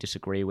maybe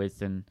disagree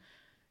with, and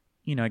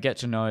get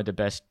to know the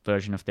best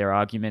version of their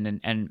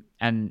argument,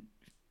 and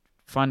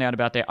find out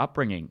about their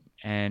upbringing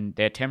and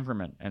their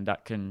temperament, and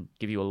that can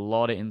give you a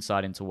lot of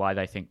insight into why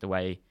they think the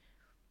way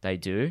they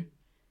do.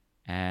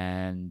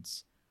 And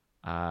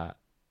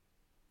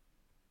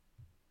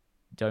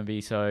don't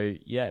be so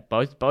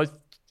both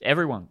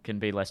everyone can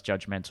be less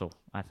judgmental,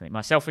 I think,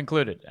 myself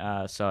included.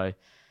 So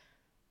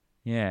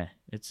yeah,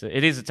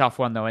 it is a tough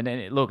one though.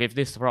 And look, if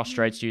this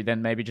frustrates you,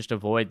 then maybe just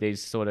avoid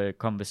these sort of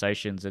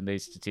conversations and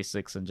these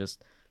statistics and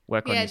just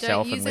work on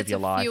yourself and live your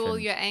life. Don't use it to fuel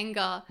your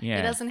anger. Yeah.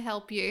 It doesn't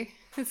help you.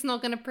 It's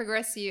not going to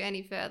progress you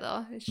any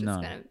further. It's just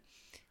going to make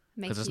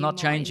you because it's not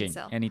changing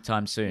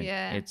anytime soon.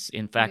 Yeah. It's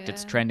in fact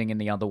it's trending in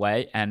the other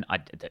way. And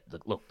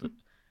look,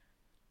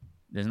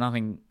 there's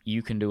nothing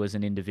you can do as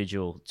an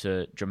individual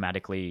to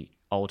dramatically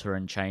alter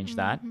and change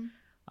that.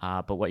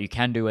 But what you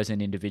can do as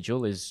an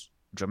individual is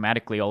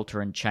dramatically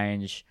alter and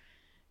change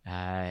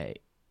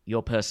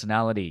your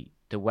personality,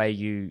 the way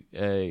you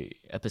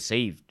are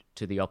perceived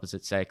to the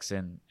opposite sex,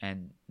 and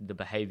the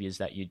behaviors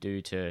that you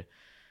do to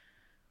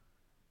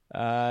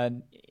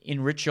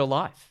enrich your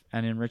life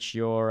and enrich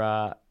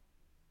your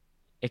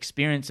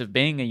experience of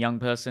being a young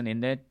person in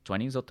their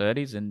 20s or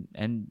 30s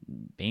and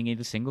being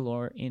either single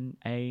or in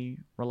a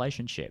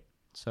relationship.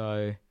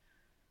 So,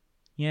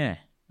 yeah,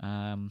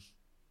 that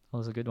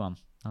was a good one.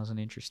 That was an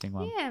interesting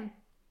one.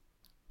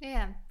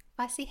 Yeah. If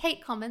I see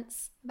hate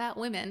comments about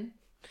women,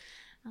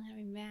 I'm going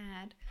to be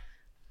mad.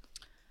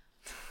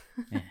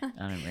 Yeah,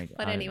 I don't read.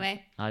 But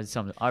anyway.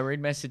 I read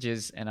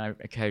messages and I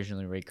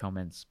occasionally read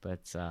comments,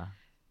 but...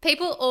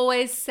 People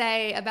always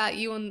say about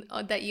you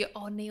that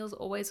Neil's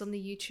always on the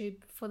YouTube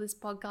for this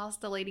podcast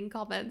deleting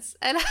comments,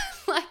 and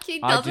like he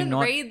doesn't fucking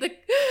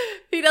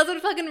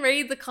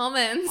read the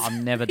comments.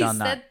 I've never done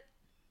that.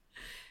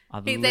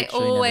 They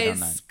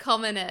always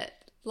comment it.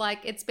 Like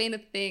it's been a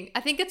thing.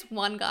 I think it's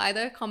one guy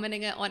though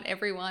commenting it on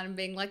everyone and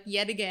being like,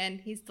 yet again,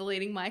 he's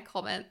deleting my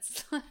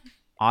comments.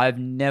 I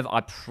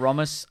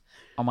promise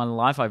on my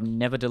life, I've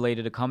never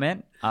deleted a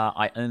comment.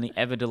 I only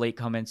ever delete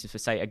comments if,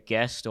 say, a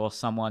guest or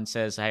someone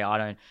says,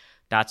 hey,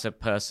 that's a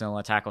personal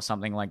attack or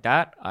something like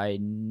that. I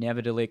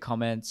never delete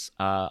comments.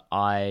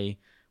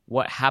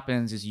 What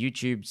happens is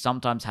YouTube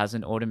sometimes has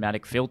an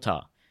automatic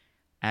filter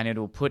and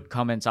it'll put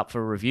comments up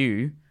for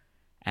review,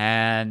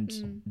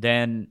 and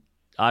then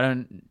I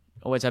don't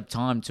always have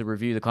time to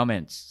review the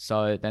comments.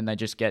 So then they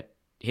just get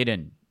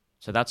hidden.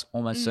 So that's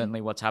almost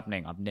certainly what's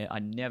happening.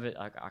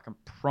 I can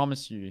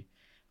promise you,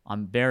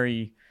 I'm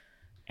very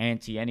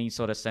anti any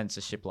sort of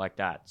censorship like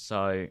that.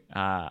 So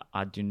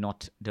I do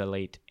not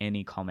delete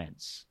any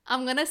comments.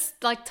 I'm going to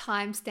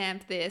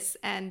timestamp this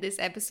and this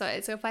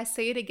episode. So if I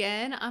see it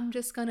again, I'm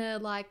just going to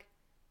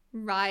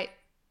write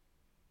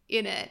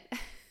in it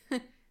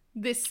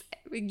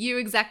you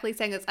exactly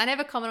saying this. I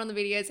never comment on the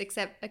videos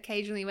except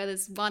occasionally where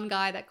there's one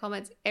guy that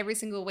comments every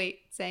single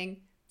week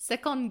saying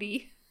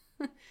secondi.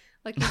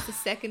 Like he's the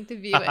second to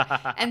view it.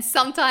 And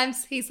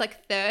sometimes he's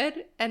third,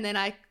 and then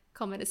I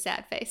comment a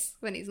sad face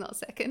when he's not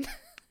second.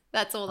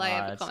 That's all I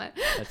ever comment.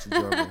 That's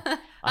adorable.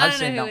 I've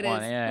seen that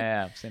one.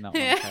 Yeah, I've seen that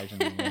one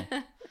occasionally.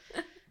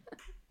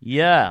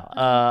 Yeah.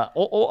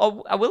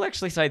 I will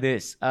actually say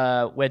this.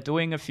 We're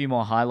doing a few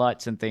more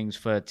highlights and things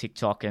for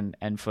TikTok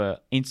and for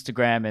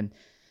Instagram. And,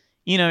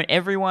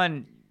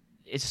 everyone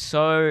is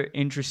so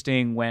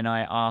interesting when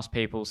I ask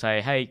people,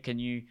 say, hey, can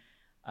you,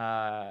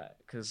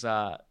 because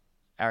our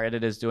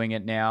editor's doing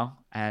it now,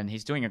 and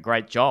he's doing a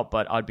great job,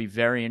 but I'd be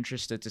very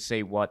interested to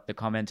see what the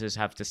commenters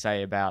have to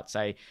say about,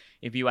 say,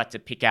 if you had to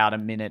pick out a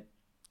minute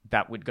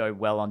that would go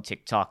well on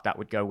TikTok, that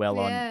would go well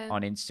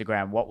on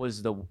Instagram, what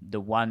was the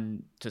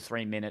 1 to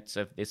 3 minutes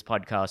of this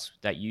podcast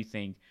that you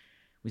think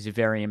was a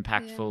very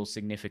impactful,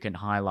 significant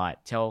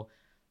highlight?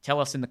 Tell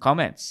us in the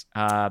comments.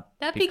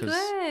 That'd be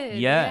good.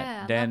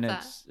 Yeah, then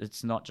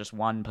it's not just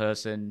one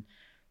person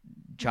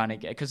trying to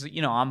get, because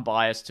I'm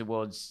biased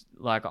towards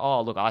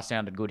oh look, I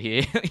sounded good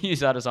here,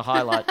 use that as a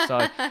highlight.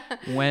 So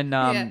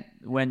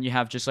when you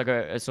have just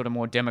a sort of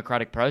more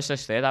democratic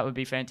process there, that would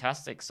be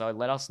fantastic. So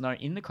let us know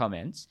in the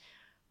comments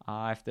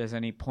if there's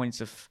any points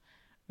of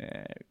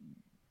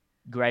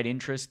great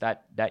interest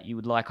that you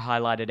would like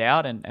highlighted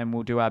out, and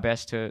we'll do our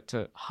best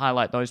to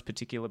highlight those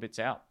particular bits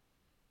out.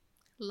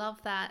 Love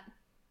that.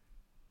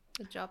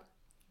 Good job.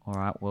 All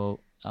right,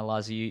 well,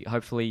 Eliza,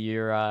 hopefully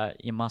your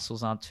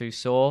muscles aren't too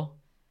sore.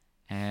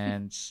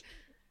 And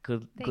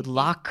good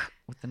luck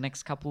with the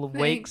next couple of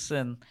weeks,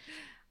 and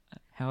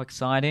how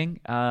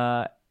exciting.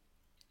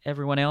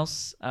 Everyone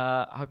else,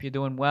 I hope you're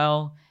doing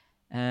well.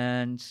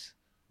 And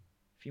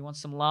if you want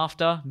some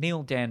laughter,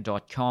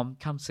 neildan.com.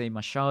 Come see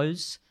my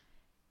shows,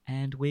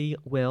 and we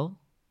will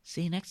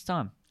see you next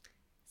time.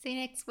 See you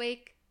next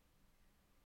week.